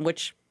we've seen,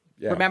 which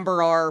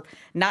remember are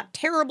not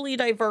terribly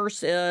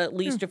diverse, at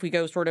least if we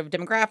go sort of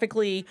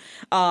demographically,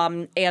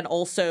 and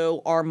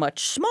also are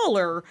much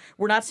smaller.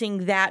 We're not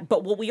seeing that.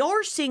 But what we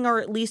are seeing are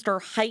at least our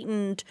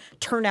heightened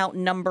turnout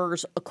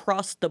numbers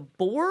across the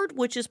board,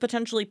 which is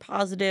potentially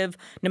positive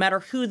no matter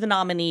who the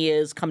nominee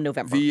is come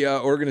November. The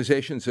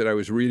organizations that I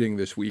was reading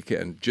this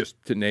weekend,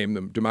 just to name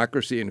them,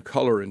 Democracy in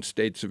Color and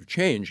States of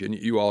Change, and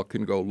you all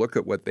can go look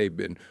at what they've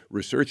been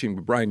researching.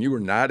 But Brian, you were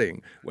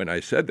nodding when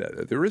I said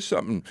that. There is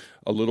something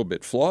a little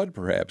bit flawed head,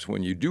 perhaps,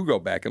 when you do go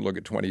back and look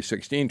at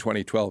 2016,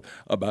 2012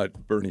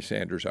 about Bernie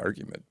Sanders'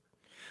 argument.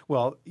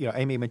 Well,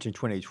 Amy mentioned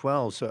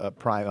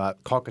 2012's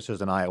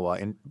caucuses in Iowa,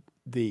 and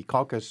the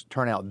caucus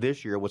turnout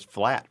this year was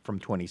flat from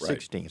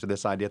 2016. Right. So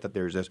this idea that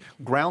there's this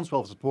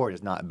groundswell of support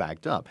is not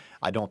backed up.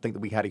 I don't think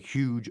that we had a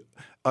huge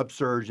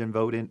upsurge in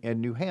vote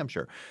in New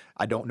Hampshire.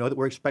 I don't know that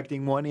we're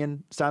expecting one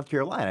in South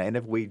Carolina. And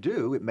if we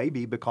do, it may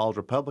be because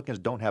Republicans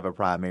don't have a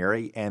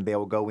primary and they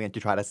will go in to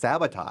try to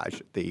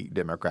sabotage the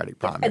Democratic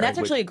primary. And that's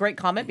actually a great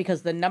comment,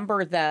 because the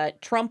number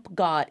that Trump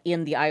got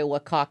in the Iowa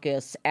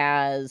caucus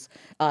as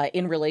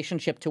in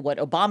relationship to what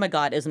Obama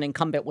got as an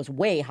incumbent was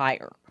way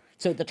higher.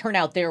 So the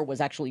turnout there was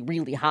actually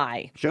really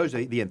high. Shows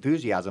the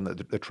enthusiasm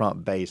that the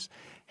Trump base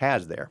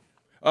has there.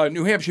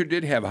 New Hampshire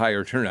did have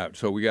higher turnout,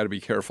 so we got to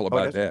be careful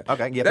about that.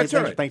 Okay, yeah, that's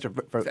all right. Thanks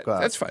for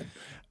that's fine.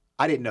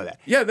 I didn't know that.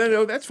 Yeah,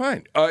 no, that's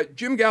fine.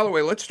 Jim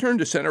Galloway, let's turn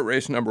to Senate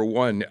race number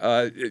 1.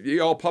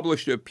 You all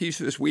published a piece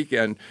this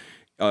weekend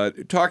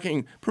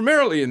talking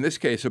primarily in this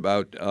case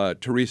about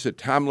Teresa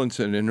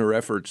Tomlinson and her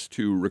efforts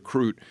to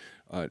recruit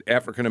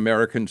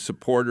African-American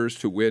supporters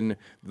to win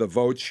the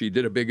votes. She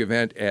did a big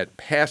event at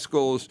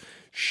Paschal's.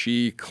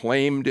 She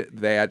claimed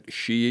that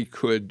she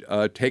could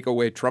take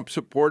away Trump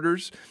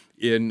supporters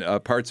in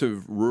parts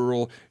of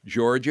rural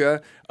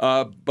Georgia.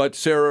 But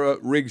Sarah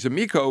Riggs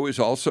Amico is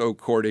also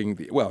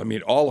courting,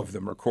 all of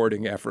them are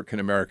courting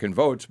African-American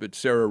votes, but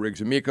Sarah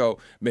Riggs Amico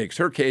makes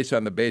her case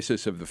on the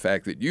basis of the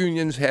fact that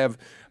unions have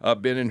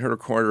been in her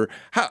corner.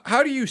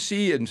 How do you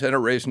see in Senate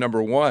race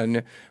number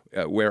 1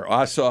 where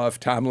Ossoff,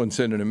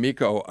 Tomlinson, and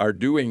Amico are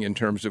doing in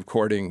terms of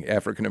courting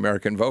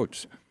African-American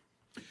votes?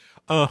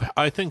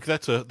 I think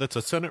that's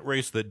a Senate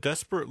race that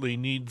desperately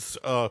needs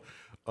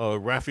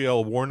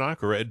Raphael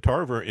Warnock or Ed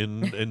Tarver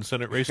in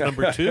Senate race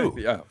number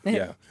 2.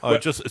 yeah.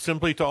 Just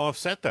simply to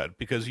offset that,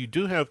 because you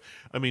do have.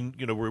 I mean,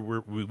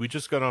 we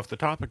just got off the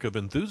topic of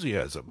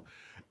enthusiasm,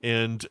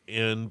 and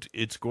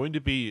it's going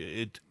to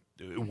be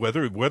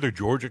whether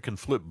Georgia can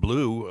flip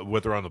blue,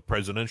 whether on the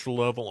presidential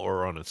level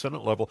or on a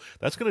Senate level,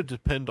 that's going to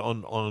depend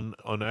on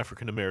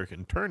African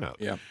American turnout.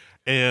 Yeah.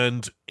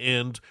 And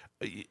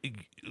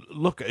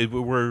look,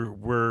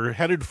 we're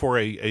headed for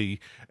a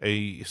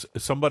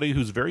somebody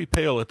who's very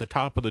pale at the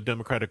top of the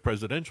Democratic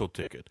presidential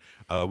ticket.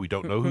 We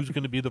don't know who's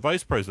going to be the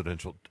vice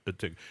presidential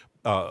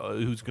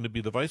who's going to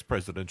be the vice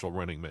presidential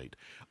running mate.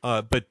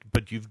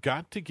 But you've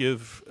got to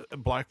give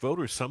black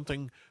voters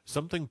something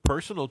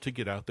personal to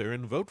get out there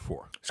and vote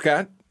for.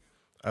 Scott?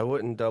 I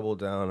wouldn't double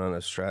down on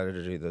a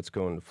strategy that's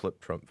going to flip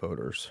Trump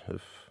voters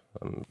if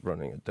I'm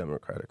running a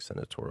Democratic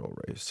senatorial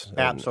race.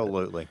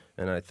 Absolutely.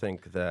 And I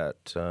think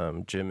that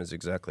Jim is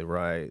exactly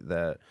right,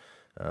 that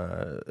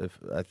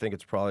I think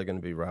it's probably going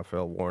to be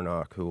Raphael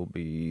Warnock who will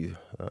be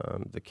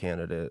the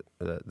candidate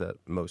that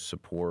most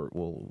support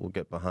will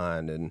get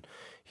behind, and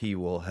he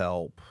will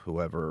help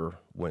whoever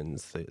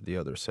wins the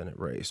other Senate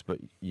race. But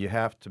you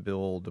have to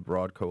build a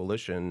broad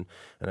coalition,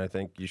 and I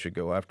think you should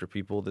go after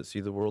people that see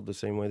the world the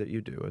same way that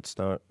you do. It's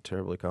not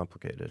terribly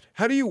complicated.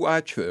 How do you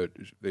watch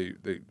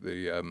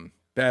the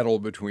battle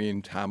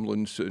between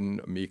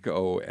Tomlinson,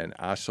 Amico, and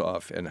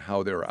Ossoff, and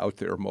how they're out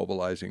there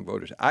mobilizing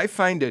voters? I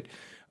find it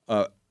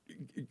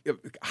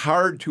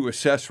hard to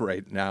assess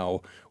right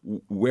now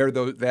where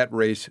that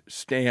race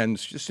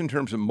stands, just in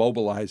terms of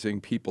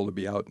mobilizing people to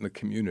be out in the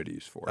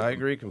communities for it. I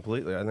agree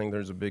completely. I think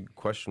there's a big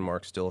question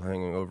mark still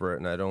hanging over it,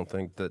 and I don't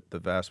think that the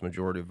vast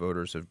majority of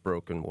voters have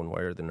broken one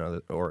way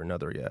or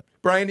another yet.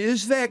 Brian,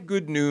 is that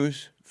good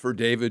news for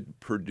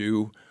David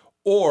Perdue?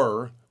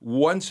 Or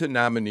once a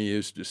nominee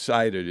is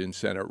decided in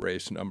Senate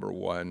race number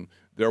 1,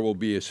 there will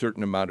be a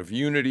certain amount of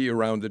unity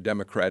around the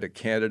Democratic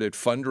candidate.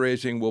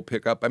 Fundraising will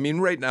pick up. I mean,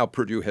 right now,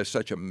 Perdue has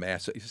such a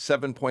massive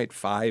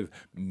 $7.5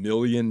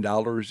 million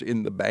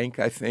in the bank,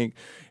 I think,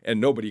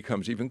 and nobody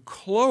comes even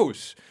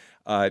close.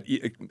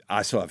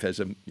 Ossoff has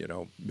a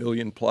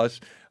million plus.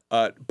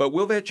 But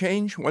will that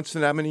change once the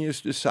nominee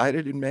is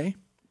decided in May?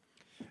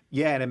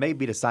 Yeah, and it may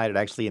be decided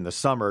actually in the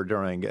summer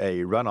during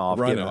a runoff,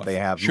 given that they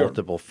have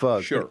multiple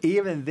folks. Sure. But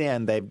even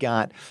then, they've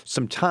got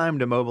some time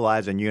to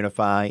mobilize and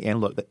unify, and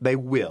look, they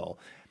will.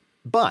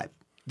 But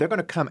they're going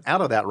to come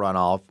out of that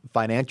runoff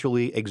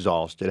financially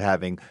exhausted,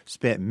 having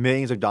spent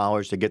millions of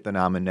dollars to get the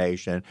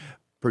nomination.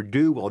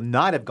 Perdue will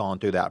not have gone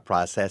through that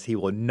process. He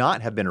will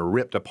not have been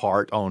ripped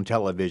apart on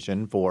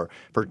television for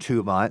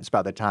 2 months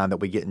by the time that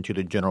we get into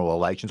the general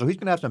election. So he's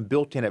going to have some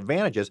built-in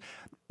advantages,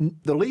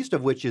 the least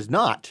of which is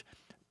not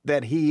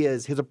that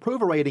his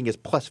approval rating is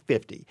plus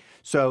 50.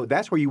 So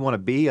that's where you want to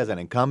be as an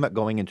incumbent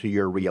going into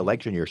your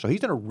reelection year. So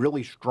he's in a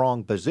really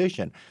strong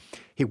position.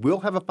 He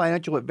will have a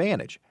financial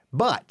advantage.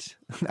 But,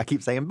 I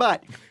keep saying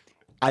but,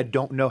 I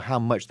don't know how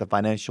much the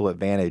financial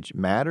advantage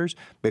matters,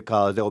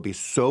 because there will be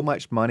so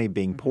much money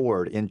being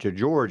poured into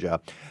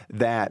Georgia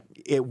that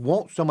it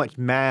won't so much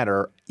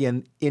matter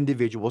in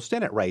individual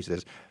Senate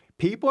races.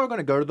 People are going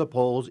to go to the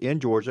polls in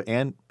Georgia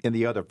and in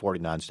the other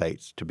 49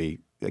 states, to be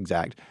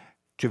exact,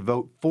 to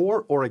vote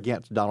for or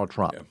against Donald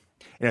Trump. Yeah.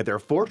 And if they're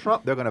for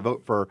Trump, they're going to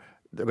vote for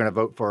they're going to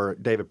vote for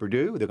David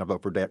Perdue, they're going to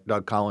vote for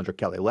Doug Collins or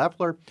Kelly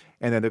Loeffler,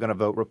 and then they're going to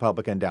vote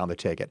Republican down the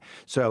ticket.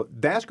 So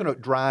that's going to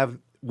drive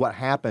what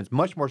happens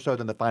much more so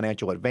than the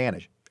financial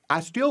advantage. I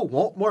still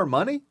want more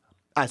money.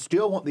 I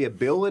still want the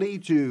ability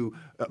to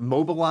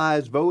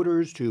mobilize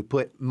voters, to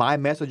put my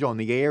message on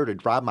the air, to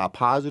drive my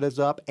positives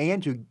up,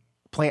 and to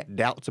plant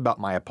doubts about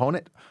my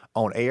opponent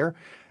on air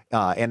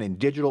and in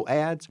digital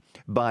ads.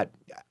 But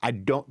I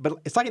don't. But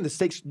it's like in the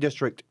 6th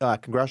district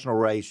congressional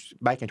race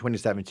back in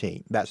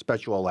 2017, that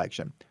special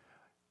election.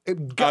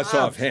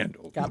 Ossoff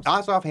handled.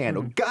 Ossoff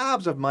handled.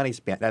 Gobs of money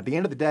spent. At the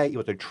end of the day, it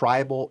was a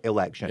tribal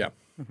election. Yeah.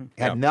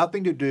 It had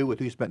nothing to do with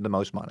who spent the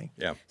most money.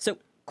 Yeah. So,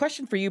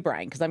 question for you,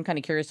 Brian, because I'm kind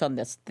of curious on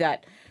this.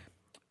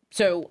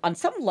 So on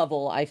some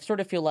level, I sort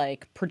of feel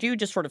like Perdue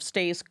just sort of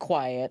stays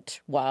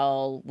quiet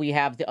while we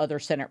have the other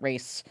Senate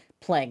race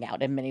playing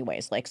out in many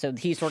ways. Like, so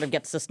he sort of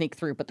gets to sneak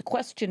through. But the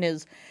question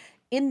is,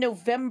 in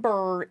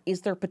November,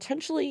 is there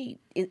potentially,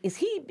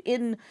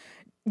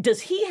 does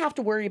he have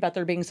to worry about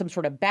there being some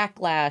sort of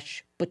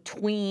backlash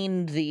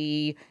between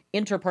the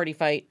intra-party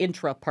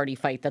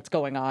fight that's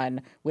going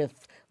on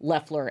with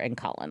Loeffler and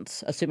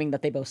Collins, assuming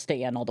that they both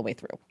stay in all the way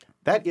through?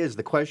 That is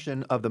the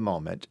question of the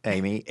moment,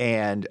 Amy.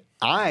 And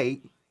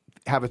I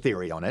have a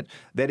theory on it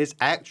that is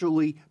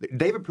actually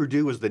David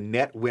Perdue is the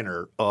net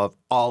winner of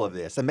all of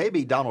this. And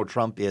maybe Donald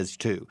Trump is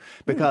too,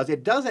 because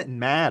it doesn't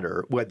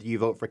matter whether you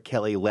vote for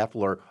Kelly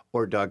Loeffler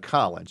or Doug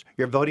Collins.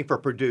 You're voting for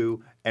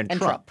Perdue and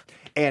Trump.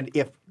 And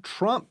if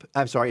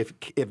if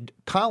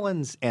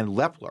Collins and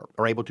Loeffler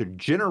are able to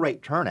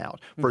generate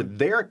turnout for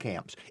their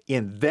camps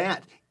in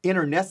that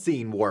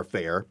internecine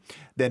warfare,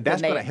 then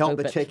that's going to help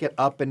the ticket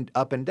up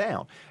and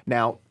down.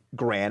 Now,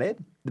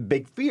 granted, the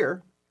big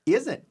fear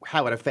isn't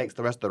how it affects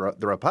the rest of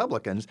the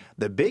Republicans.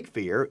 The big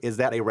fear is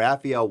that a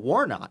Raphael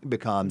Warnock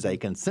becomes a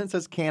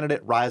consensus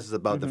candidate, rises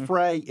above the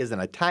fray, is an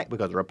attack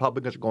because the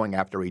Republicans are going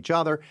after each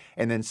other,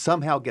 and then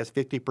somehow gets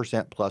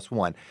 50% plus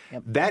one.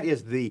 Yep. That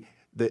is the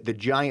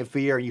giant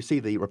fear. You see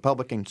the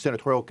Republican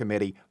Senatorial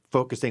Committee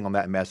focusing on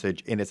that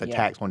message in its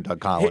attacks on Doug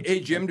Collins. Hey,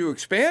 Jim, to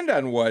expand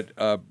on what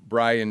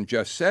Brian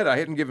just said, I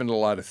hadn't given it a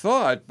lot of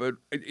thought, but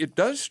it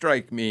does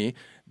strike me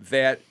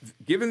that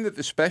given that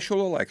the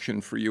special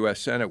election for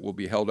U.S. Senate will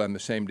be held on the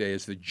same day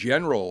as the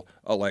general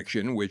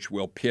election, which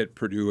will pit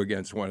Perdue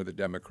against one of the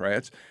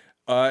Democrats,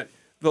 the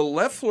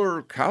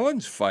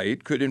Loeffler-Collins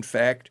fight could, in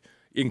fact,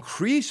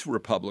 increase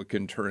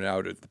Republican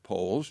turnout at the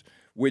polls,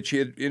 which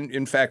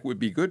in fact would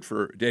be good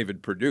for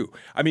David Perdue.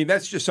 I mean,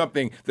 that's just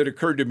something that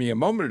occurred to me a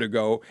moment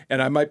ago,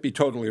 and I might be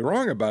totally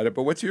wrong about it,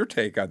 but what's your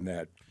take on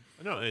that?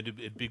 No,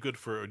 it'd be good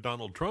for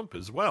Donald Trump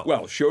as well.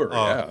 Well, sure,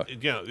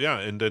 yeah,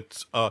 and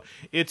it's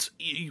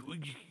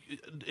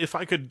if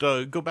I could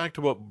go back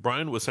to what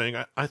Brian was saying,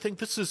 I think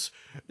this is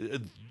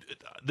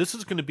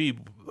going to be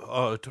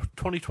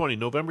 2020.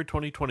 November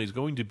 2020 is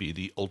going to be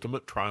the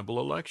ultimate tribal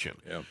election.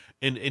 Yeah.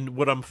 And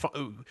where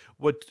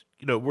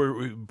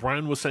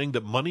Brian was saying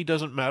that money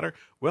doesn't matter.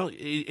 Well,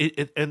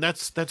 and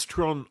that's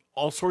true on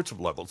all sorts of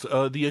levels.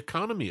 The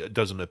economy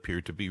doesn't appear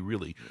to be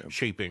really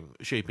shaping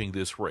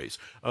this race.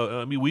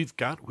 I mean, we've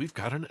got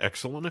an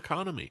excellent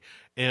economy,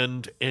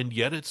 and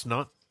yet it's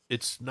not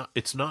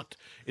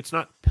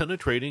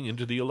penetrating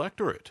into the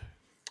electorate.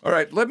 All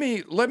right, let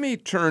me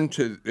turn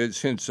to,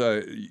 since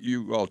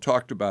you all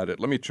talked about it,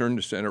 let me turn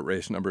to Senate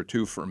race number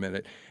 2 for a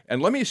minute,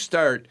 and let me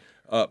start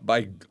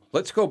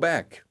let's go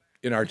back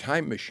in our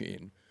time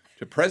machine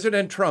to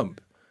President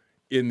Trump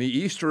in the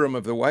East Room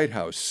of the White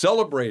House,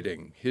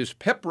 celebrating his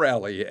pep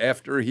rally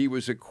after he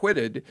was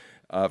acquitted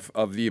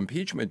of the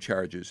impeachment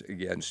charges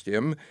against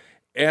him.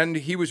 And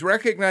he was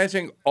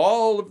recognizing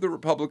all of the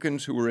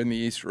Republicans who were in the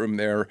East Room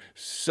there,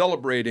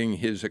 celebrating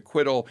his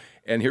acquittal.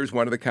 And here's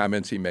one of the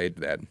comments he made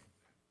then.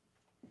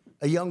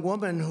 A young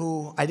woman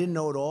who I didn't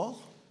know at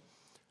all,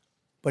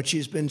 but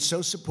she's been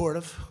so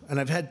supportive. And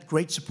I've had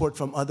great support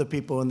from other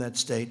people in that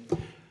state.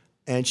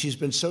 And she's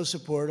been so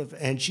supportive,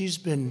 and she's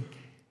been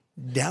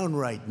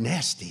downright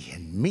nasty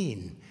and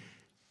mean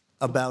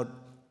about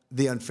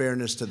the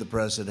unfairness to the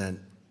president.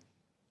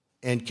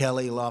 And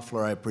Kelly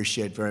Loeffler, I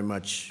appreciate very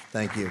much.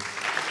 Thank you.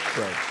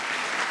 Great.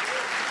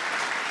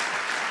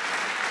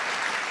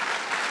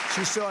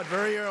 She saw it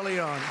very early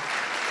on.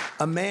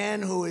 A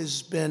man who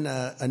has been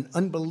an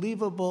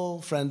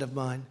unbelievable friend of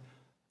mine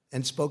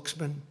and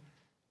spokesman,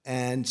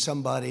 and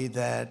somebody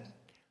that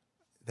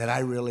I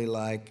really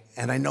like.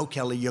 And I know,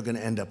 Kelly, you're going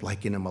to end up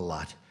liking him a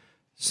lot.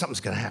 Something's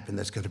going to happen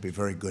that's going to be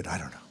very good. I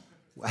don't know.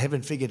 I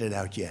haven't figured it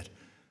out yet.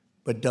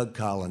 But Doug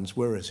Collins,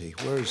 where is he?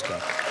 Where is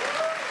Doug?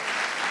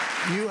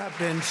 You have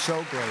been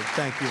so great.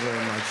 Thank you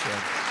very much,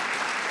 Doug.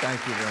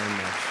 Thank you very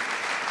much.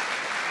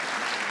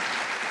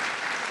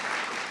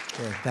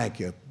 Yeah, thank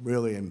you.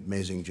 Really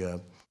amazing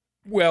job.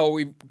 Well,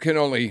 we can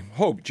only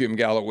hope, Jim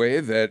Galloway,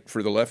 that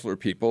for the Loeffler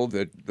people,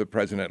 that the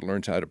president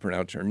learns how to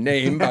pronounce her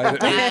name by the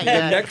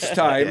next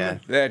time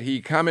that he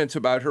comments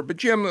about her. But,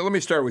 Jim, let me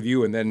start with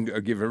you and then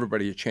give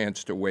everybody a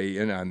chance to weigh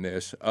in on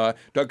this.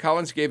 Doug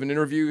Collins gave an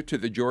interview to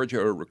the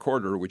Georgia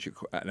Recorder, which is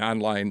an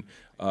online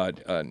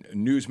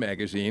news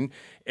magazine,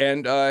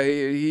 and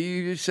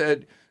he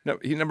said No,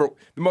 the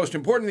most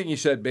important thing he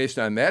said based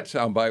on that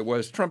soundbite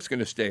was Trump's going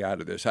to stay out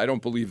of this. I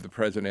don't believe the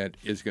president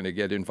is going to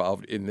get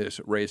involved in this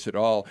race at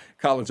all.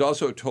 Collins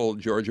also told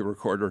Georgia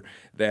Recorder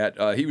that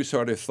he was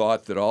sort of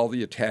thought that all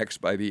the attacks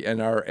by the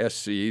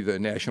NRSC, the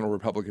National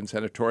Republican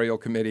Senatorial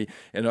Committee,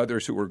 and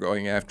others who were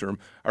going after him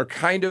are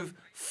kind of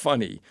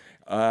funny.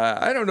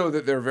 I don't know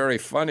that they're very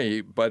funny,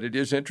 but it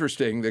is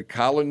interesting that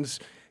Collins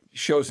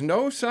shows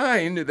no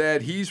sign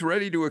that he's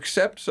ready to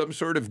accept some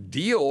sort of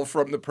deal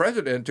from the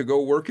president to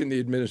go work in the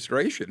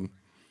administration.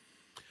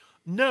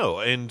 No,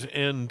 and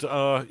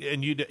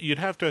you'd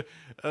have to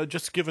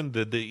just given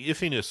the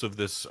iffiness of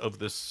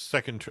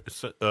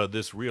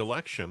this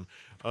reelection,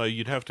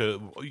 you'd have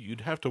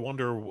to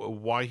wonder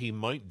why he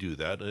might do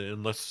that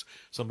unless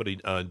somebody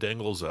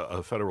dangles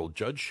a federal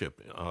judgeship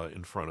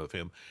in front of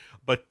him.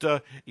 But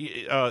a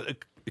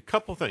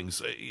couple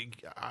things.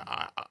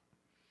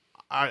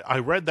 I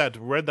read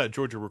that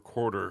Georgia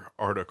Recorder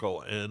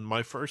article, and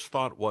my first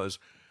thought was,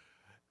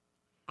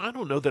 I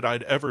don't know that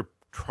I'd ever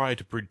try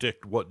to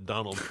predict what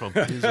Donald Trump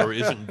is or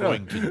isn't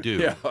going to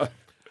do.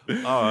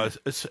 Yeah.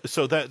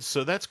 So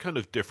that's kind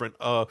of different.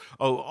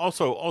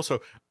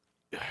 Also,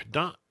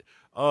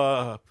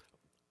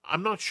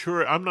 I'm not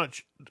sure.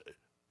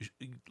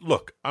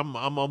 Look, I'm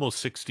almost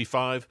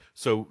 65,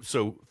 so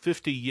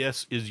 50,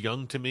 yes, is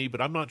young to me,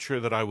 but I'm not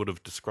sure that I would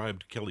have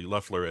described Kelly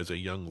Loeffler as a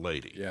young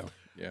lady. Yeah.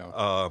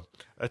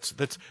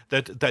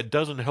 That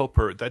doesn't help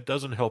her. That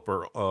doesn't help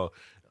her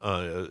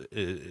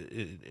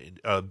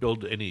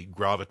build any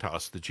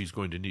gravitas that she's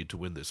going to need to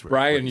win this race.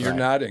 Brian, you're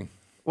nodding.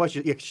 Well,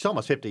 she's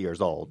almost 50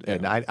 years old,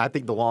 and I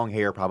think the long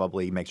hair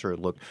probably makes her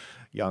look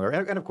younger.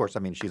 And of course,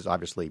 I mean, she's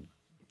obviously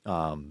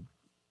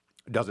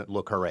doesn't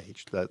look her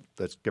age.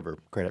 Let's give her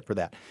credit for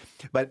that.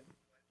 But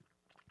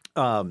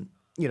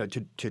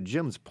to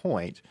Jim's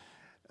point,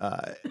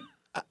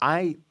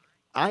 I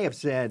have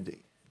said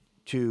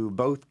to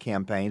both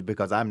campaigns,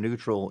 because I'm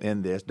neutral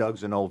in this.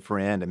 Doug's an old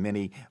friend, and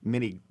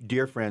many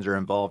dear friends are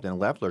involved in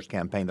Loeffler's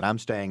campaign, that I'm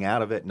staying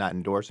out of it, not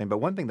endorsing. But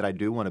one thing that I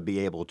do want to be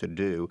able to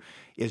do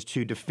is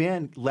to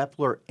defend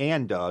Loeffler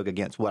and Doug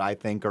against what I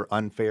think are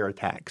unfair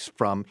attacks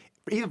from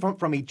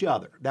each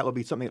other. That would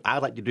be something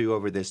I'd like to do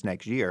over this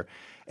next year.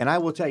 And I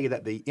will tell you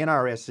that the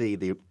NRSC,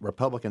 the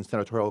Republican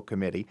Senatorial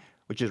Committee,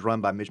 which is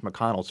run by Mitch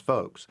McConnell's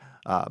folks,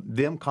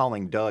 them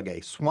calling Doug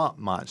a swamp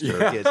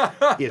monster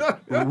is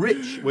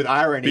rich with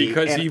irony.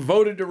 Because he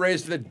voted to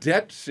raise the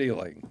debt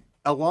ceiling.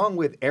 Along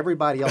with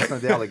everybody else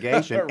in the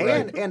delegation,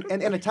 Right. and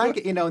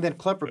attacking, and then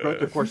Clifford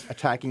Groth, of course,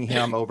 attacking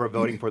him over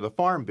voting for the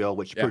Farm Bill,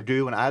 which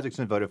Perdue and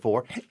Isaacson voted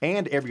for,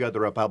 and every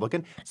other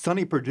Republican.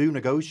 Sonny Perdue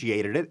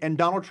negotiated it, and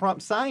Donald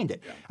Trump signed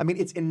it. Yeah. I mean,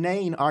 it's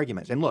inane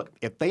arguments. And look,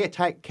 if they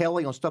attack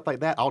Kelly on stuff like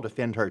that, I'll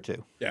defend her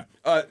too. Yeah,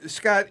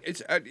 Scott,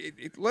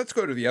 let's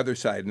go to the other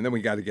side, and then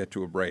we got to get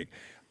to a break.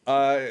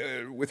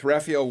 With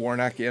Raphael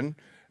Warnock in,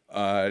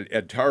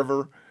 Ed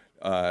Tarver,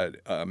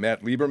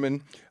 Matt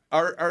Lieberman.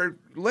 Are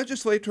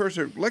legislators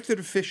or elected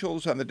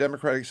officials on the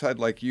Democratic side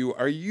like you,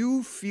 are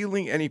you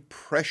feeling any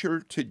pressure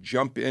to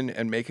jump in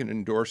and make an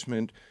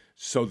endorsement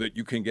so that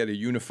you can get a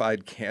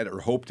unified candidate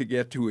or hope to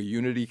get to a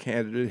unity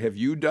candidate? Have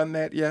you done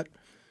that yet?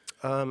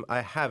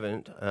 I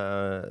haven't.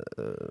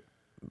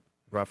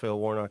 Raphael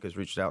Warnock has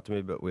reached out to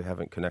me, but we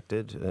haven't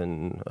connected,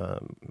 and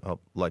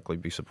I'll likely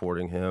be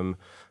supporting him.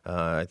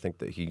 I think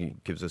that he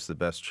gives us the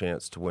best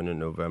chance to win in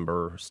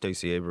November.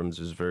 Stacey Abrams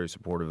is very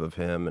supportive of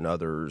him and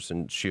others,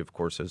 and she, of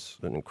course, has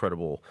an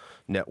incredible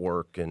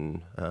network,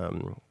 and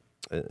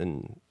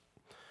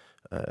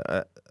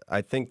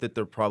I think that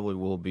there probably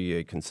will be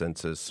a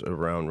consensus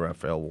around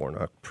Raphael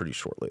Warnock pretty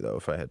shortly, though,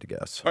 if I had to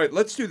guess. All right,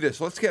 let's do this.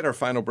 Let's get our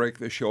final break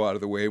of the show out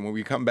of the way. When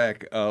we come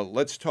back,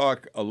 let's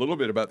talk a little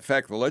bit about the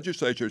fact the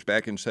legislature is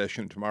back in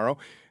session tomorrow.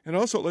 And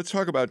also, let's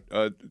talk about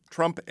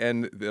Trump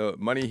and the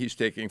money he's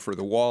taking for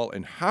the wall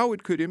and how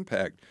it could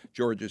impact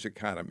Georgia's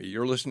economy.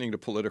 You're listening to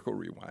Political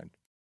Rewind.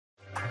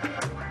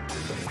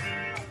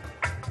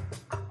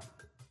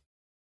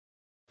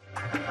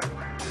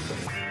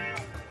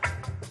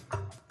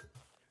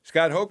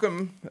 Scott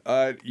Holcomb,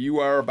 you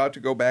are about to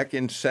go back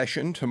in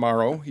session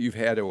tomorrow. You've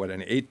had,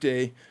 an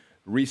 8-day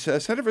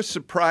recess, kind of a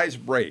surprise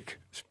break.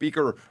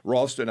 Speaker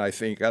Ralston, I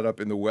think, got up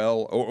in the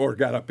well, or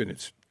got up in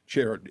its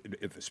chair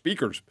at the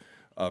speaker's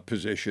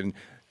position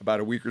about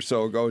a week or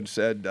so ago and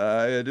said,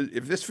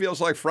 if this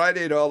feels like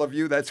Friday to all of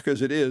you, that's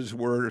because it is.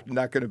 We're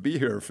not going to be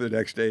here for the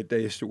next 8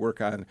 days to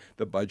work on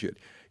the budget.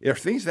 Are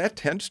things that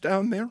tense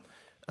down there?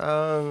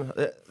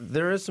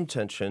 There is some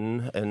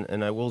tension,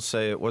 and I will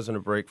say it wasn't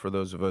a break for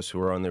those of us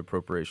who are on the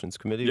Appropriations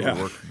Committee. Yeah.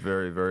 We worked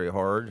very, very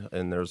hard,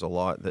 and there's a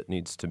lot that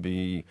needs to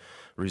be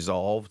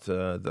resolved.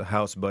 The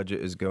House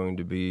budget is going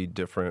to be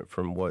different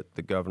from what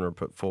the governor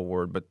put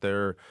forward, but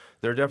there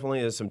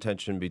definitely is some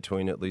tension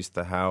between at least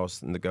the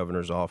House and the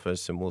governor's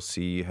office, and we'll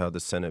see how the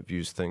Senate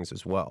views things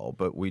as well.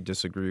 But we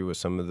disagree with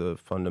some of the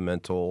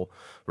fundamental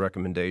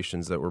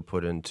recommendations that were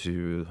put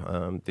into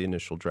the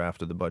initial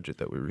draft of the budget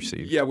that we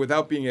received. Yeah,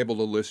 without being able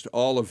to list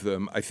all of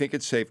them, I think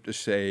it's safe to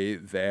say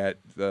that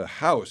the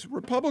House,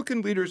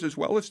 Republican leaders as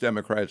well as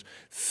Democrats,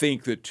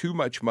 think that too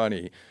much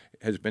money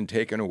has been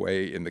taken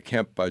away in the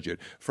Kemp budget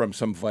from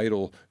some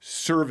vital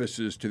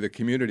services to the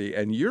community.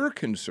 And you're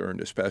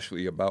concerned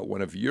especially about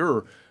one of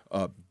your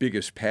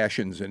biggest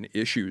passions and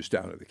issues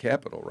down at the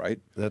Capitol,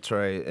 right? That's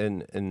right.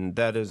 And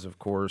that is, of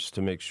course,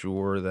 to make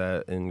sure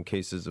that in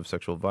cases of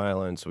sexual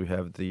violence, we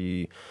have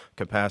the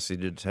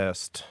capacity to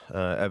test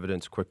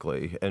evidence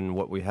quickly. And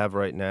what we have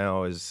right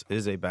now is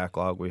a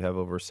backlog. We have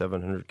over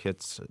 700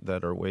 kits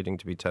that are waiting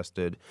to be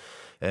tested.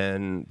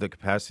 And the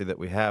capacity that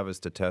we have is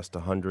to test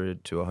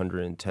 100 to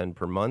 110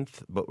 per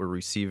month, but we're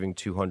receiving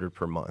 200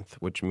 per month,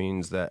 which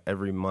means that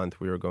every month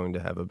we are going to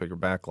have a bigger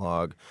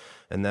backlog.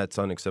 And that's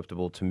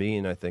unacceptable to me,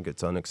 and I think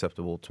it's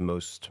unacceptable to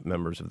most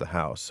members of the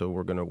House. So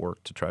we're going to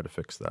work to try to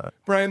fix that.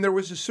 Brian, there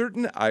was a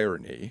certain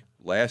irony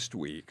last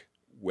week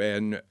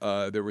when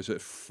there was a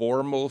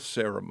formal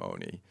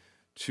ceremony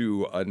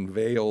to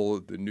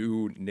unveil the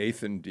new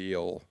Nathan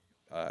Deal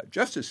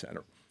Justice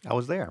Center. I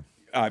was there.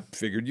 I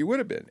figured you would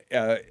have been.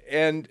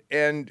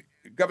 And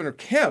Governor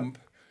Kemp,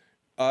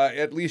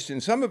 at least in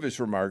some of his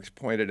remarks,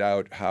 pointed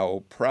out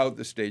how proud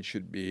the state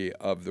should be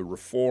of the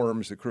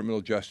reforms, the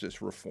criminal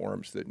justice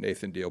reforms that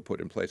Nathan Deal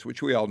put in place,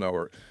 which we all know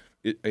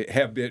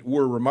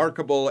were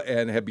remarkable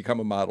and have become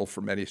a model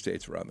for many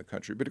states around the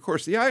country. But of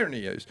course, the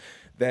irony is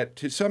that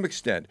to some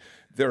extent,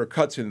 there are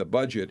cuts in the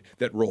budget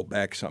that roll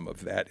back some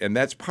of that. And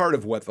that's part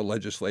of what the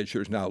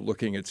legislature is now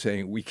looking at,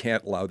 saying we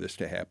can't allow this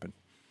to happen.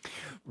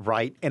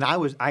 Right. And I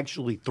was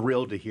actually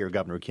thrilled to hear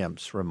Governor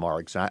Kemp's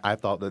remarks. I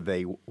thought that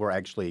they were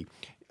actually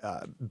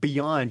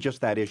beyond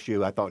just that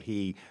issue. I thought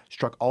he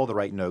struck all the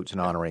right notes in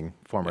honoring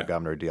former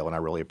Governor Deal, and I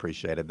really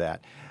appreciated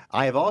that.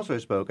 I have also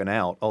spoken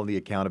out on the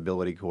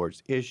accountability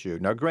courts issue.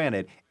 Now,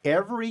 granted,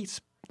 every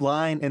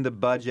line in the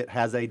budget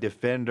has a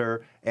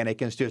defender and a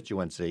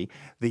constituency.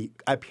 The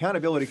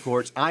accountability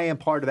courts, I am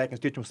part of that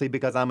constituency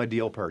because I'm a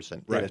Deal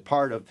person. Right. It is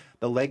part of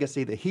the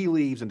legacy that he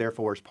leaves, and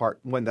therefore is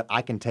one that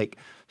I can take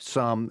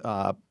some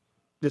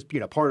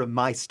part of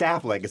my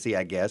staff legacy,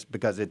 I guess,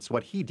 because it's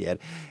what he did.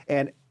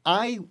 And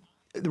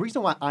the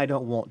reason why I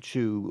don't want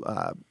to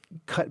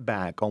cut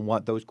back on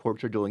what those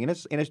courts are doing, and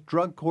it's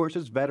drug courts,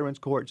 it's veterans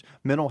courts,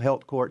 mental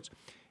health courts,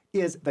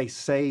 is they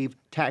save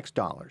tax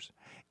dollars.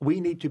 We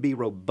need to be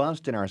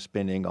robust in our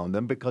spending on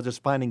them because it's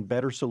finding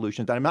better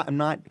solutions. I'm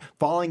not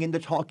falling into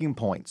talking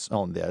points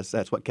on this.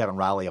 That's what Kevin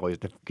Riley always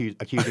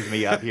accuses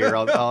me of here.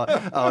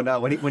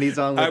 When he's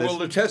on with I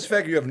will attest to the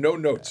fact you have no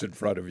notes in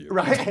front of you.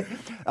 Right.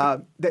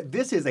 That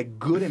this is a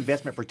good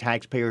investment for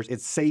taxpayers.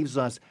 It saves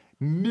us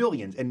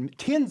millions and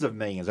tens of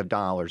millions of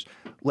dollars.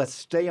 Let's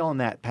stay on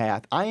that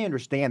path. I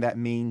understand that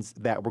means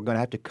that we're going to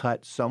have to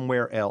cut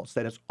somewhere else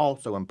that is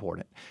also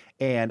important.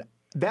 And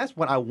that's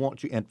what I want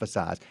to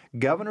emphasize.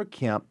 Governor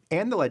Kemp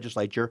and the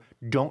legislature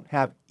don't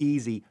have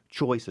easy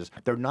choices.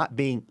 They're not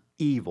being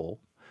evil.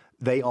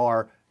 They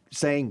are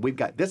saying we've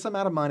got this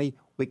amount of money.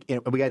 We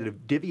got to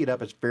divvy it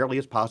up as fairly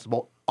as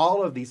possible.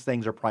 All of these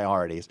things are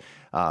priorities.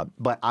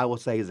 But I will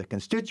say, as a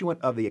constituent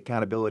of the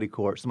accountability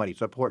court, somebody who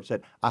supports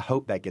it, I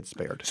hope that gets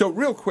spared. So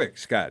real quick,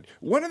 Scott,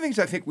 one of the things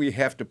I think we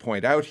have to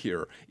point out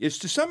here is,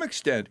 to some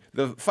extent,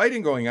 the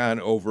fighting going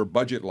on over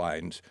budget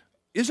lines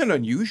isn't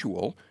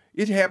unusual.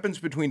 It happens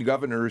between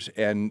governors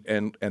and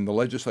the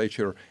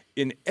legislature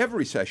in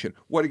every session.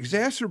 What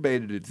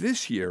exacerbated it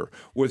this year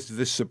was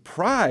the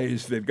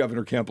surprise that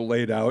Governor Kemp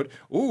laid out.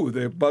 Ooh,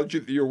 the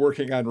budget that you're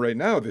working on right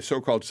now, the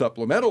so-called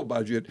supplemental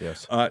budget,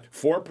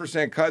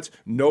 4% cuts.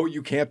 No,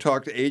 you can't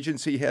talk to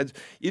agency heads.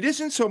 It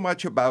isn't so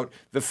much about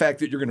the fact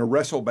that you're going to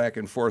wrestle back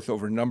and forth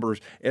over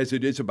numbers as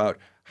it is about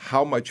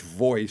how much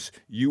voice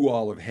you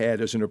all have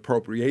had as an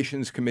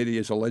appropriations committee,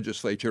 as a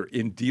legislature,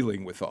 in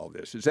dealing with all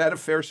this. Is that a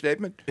fair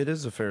statement? It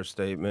is a fair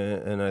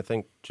statement, and I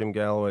think Jim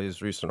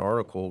Galloway's recent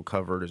article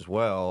covered as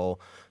well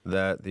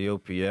that the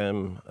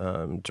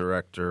OPM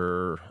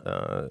director,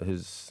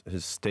 his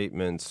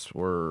statements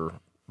were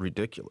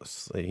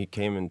ridiculous. He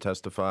came and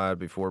testified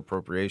before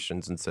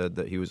appropriations and said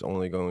that he was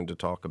only going to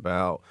talk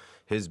about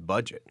his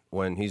budget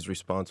when he's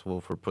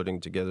responsible for putting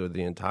together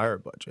the entire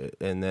budget.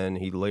 And then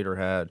he later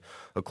had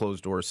a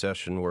closed-door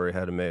session where he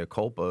had a mea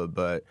culpa,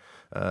 but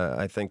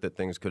I think that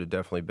things could have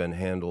definitely been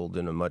handled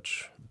in a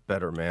much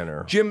better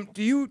manner. Jim,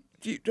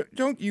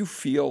 don't you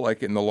feel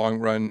like in the long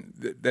run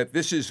that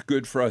this is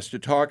good for us to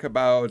talk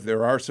about?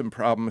 There are some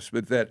problems,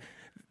 but that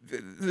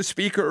the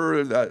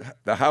Speaker,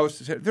 the House,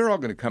 they're all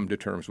going to come to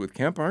terms with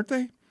Kemp, aren't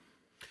they?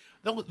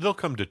 They'll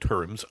come to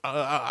terms,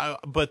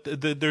 but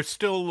there's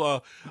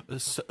still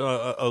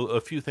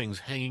a few things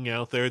hanging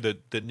out there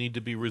that need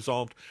to be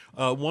resolved.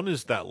 One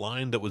is that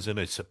line that was in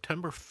a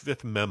September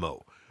 5th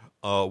memo,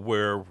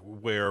 where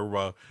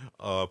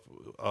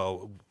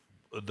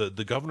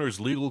the governor's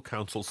legal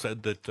counsel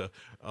said that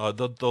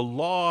the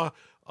law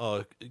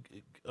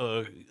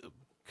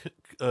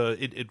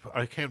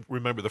I can't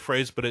remember the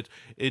phrase, but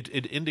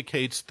it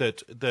indicates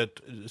that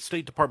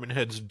State Department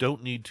heads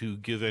don't need to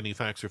give any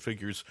facts or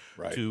figures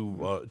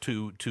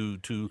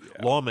to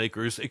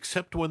lawmakers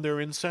except when they're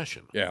in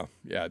session. Yeah,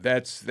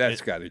 that's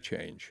got to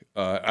change.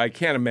 I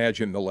can't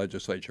imagine the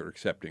legislature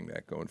accepting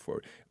that going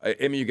forward.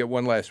 Amy, you get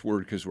one last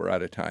word because we're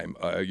out of time.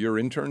 Your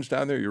interns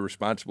down there, you're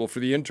responsible for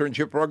the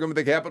internship program at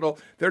the Capitol.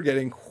 They're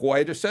getting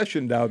quite a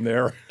session down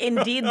there.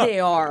 Indeed, they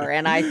are,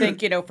 and I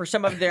think for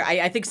some of their,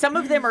 I think some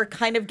of them are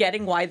kind of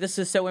getting why this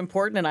is so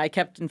important.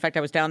 And in fact,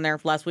 I was down there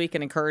last week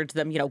and encouraged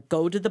them,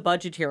 go to the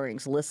budget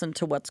hearings, listen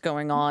to what's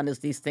going on as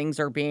these things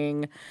are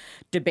being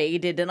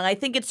debated. And I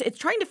think it's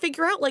trying to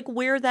figure out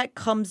where that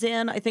comes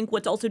in. I think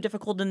what's also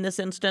difficult in this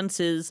instance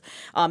is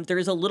there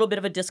is a little bit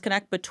of a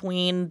disconnect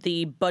between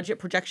the budget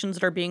projections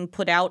that are being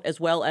put out as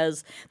well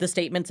as the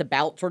statements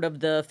about sort of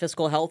the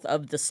fiscal health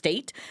of the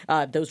state.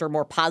 Those are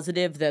more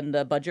positive than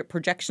the budget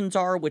projections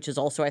are, which is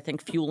also, I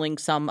think, fueling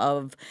some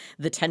of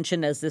the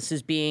tension as this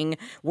is being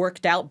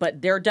worked out.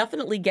 But they're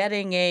definitely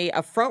getting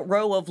a front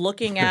row of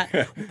looking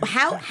at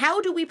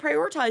how do we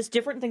prioritize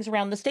different things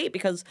around the state?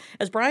 Because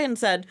as Brian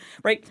said,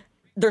 right,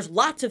 there's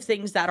lots of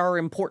things that are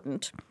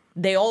important.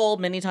 They all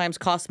many times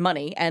cost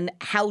money. And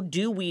how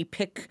do we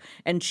pick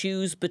and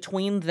choose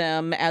between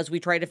them as we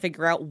try to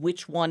figure out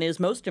which one is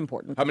most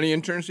important? How many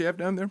interns do you have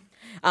down there?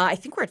 I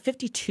think we're at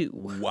 52.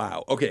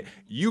 Wow. Okay.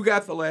 You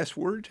got the last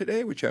word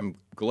today, which I'm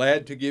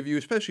glad to give you,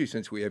 especially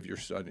since we have your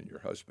son and your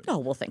husband. Oh,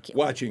 well, thank you.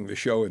 Watching the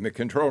show in the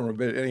control room.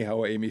 But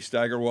anyhow, Amy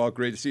Steigerwald,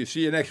 great to see you.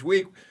 See you next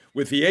week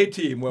with the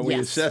A-Team when we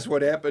assess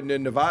what happened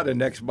in Nevada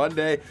next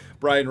Monday.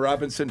 Brian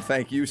Robinson,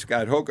 thank you.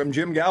 Scott Holcomb,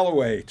 Jim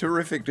Galloway,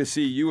 terrific to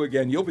see you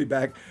again. You'll be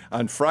back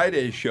on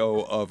Friday's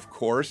show, of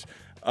course.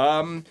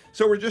 So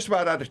we're just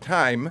about out of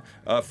time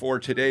for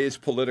today's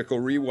Political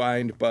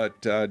Rewind,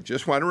 but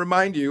just want to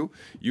remind you,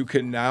 you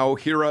can now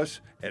hear us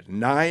at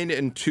 9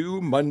 and 2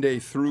 Monday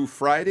through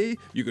Friday.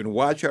 You can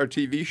watch our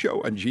TV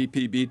show on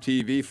GPB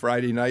TV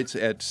Friday nights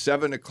at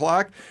 7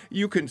 o'clock.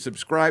 You can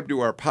subscribe to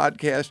our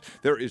podcast.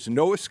 There is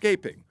no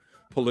escaping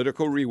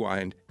Political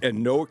Rewind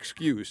and no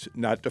excuse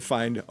not to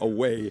find a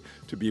way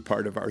to be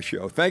part of our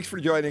show. Thanks for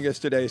joining us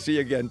today. See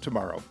you again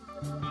tomorrow.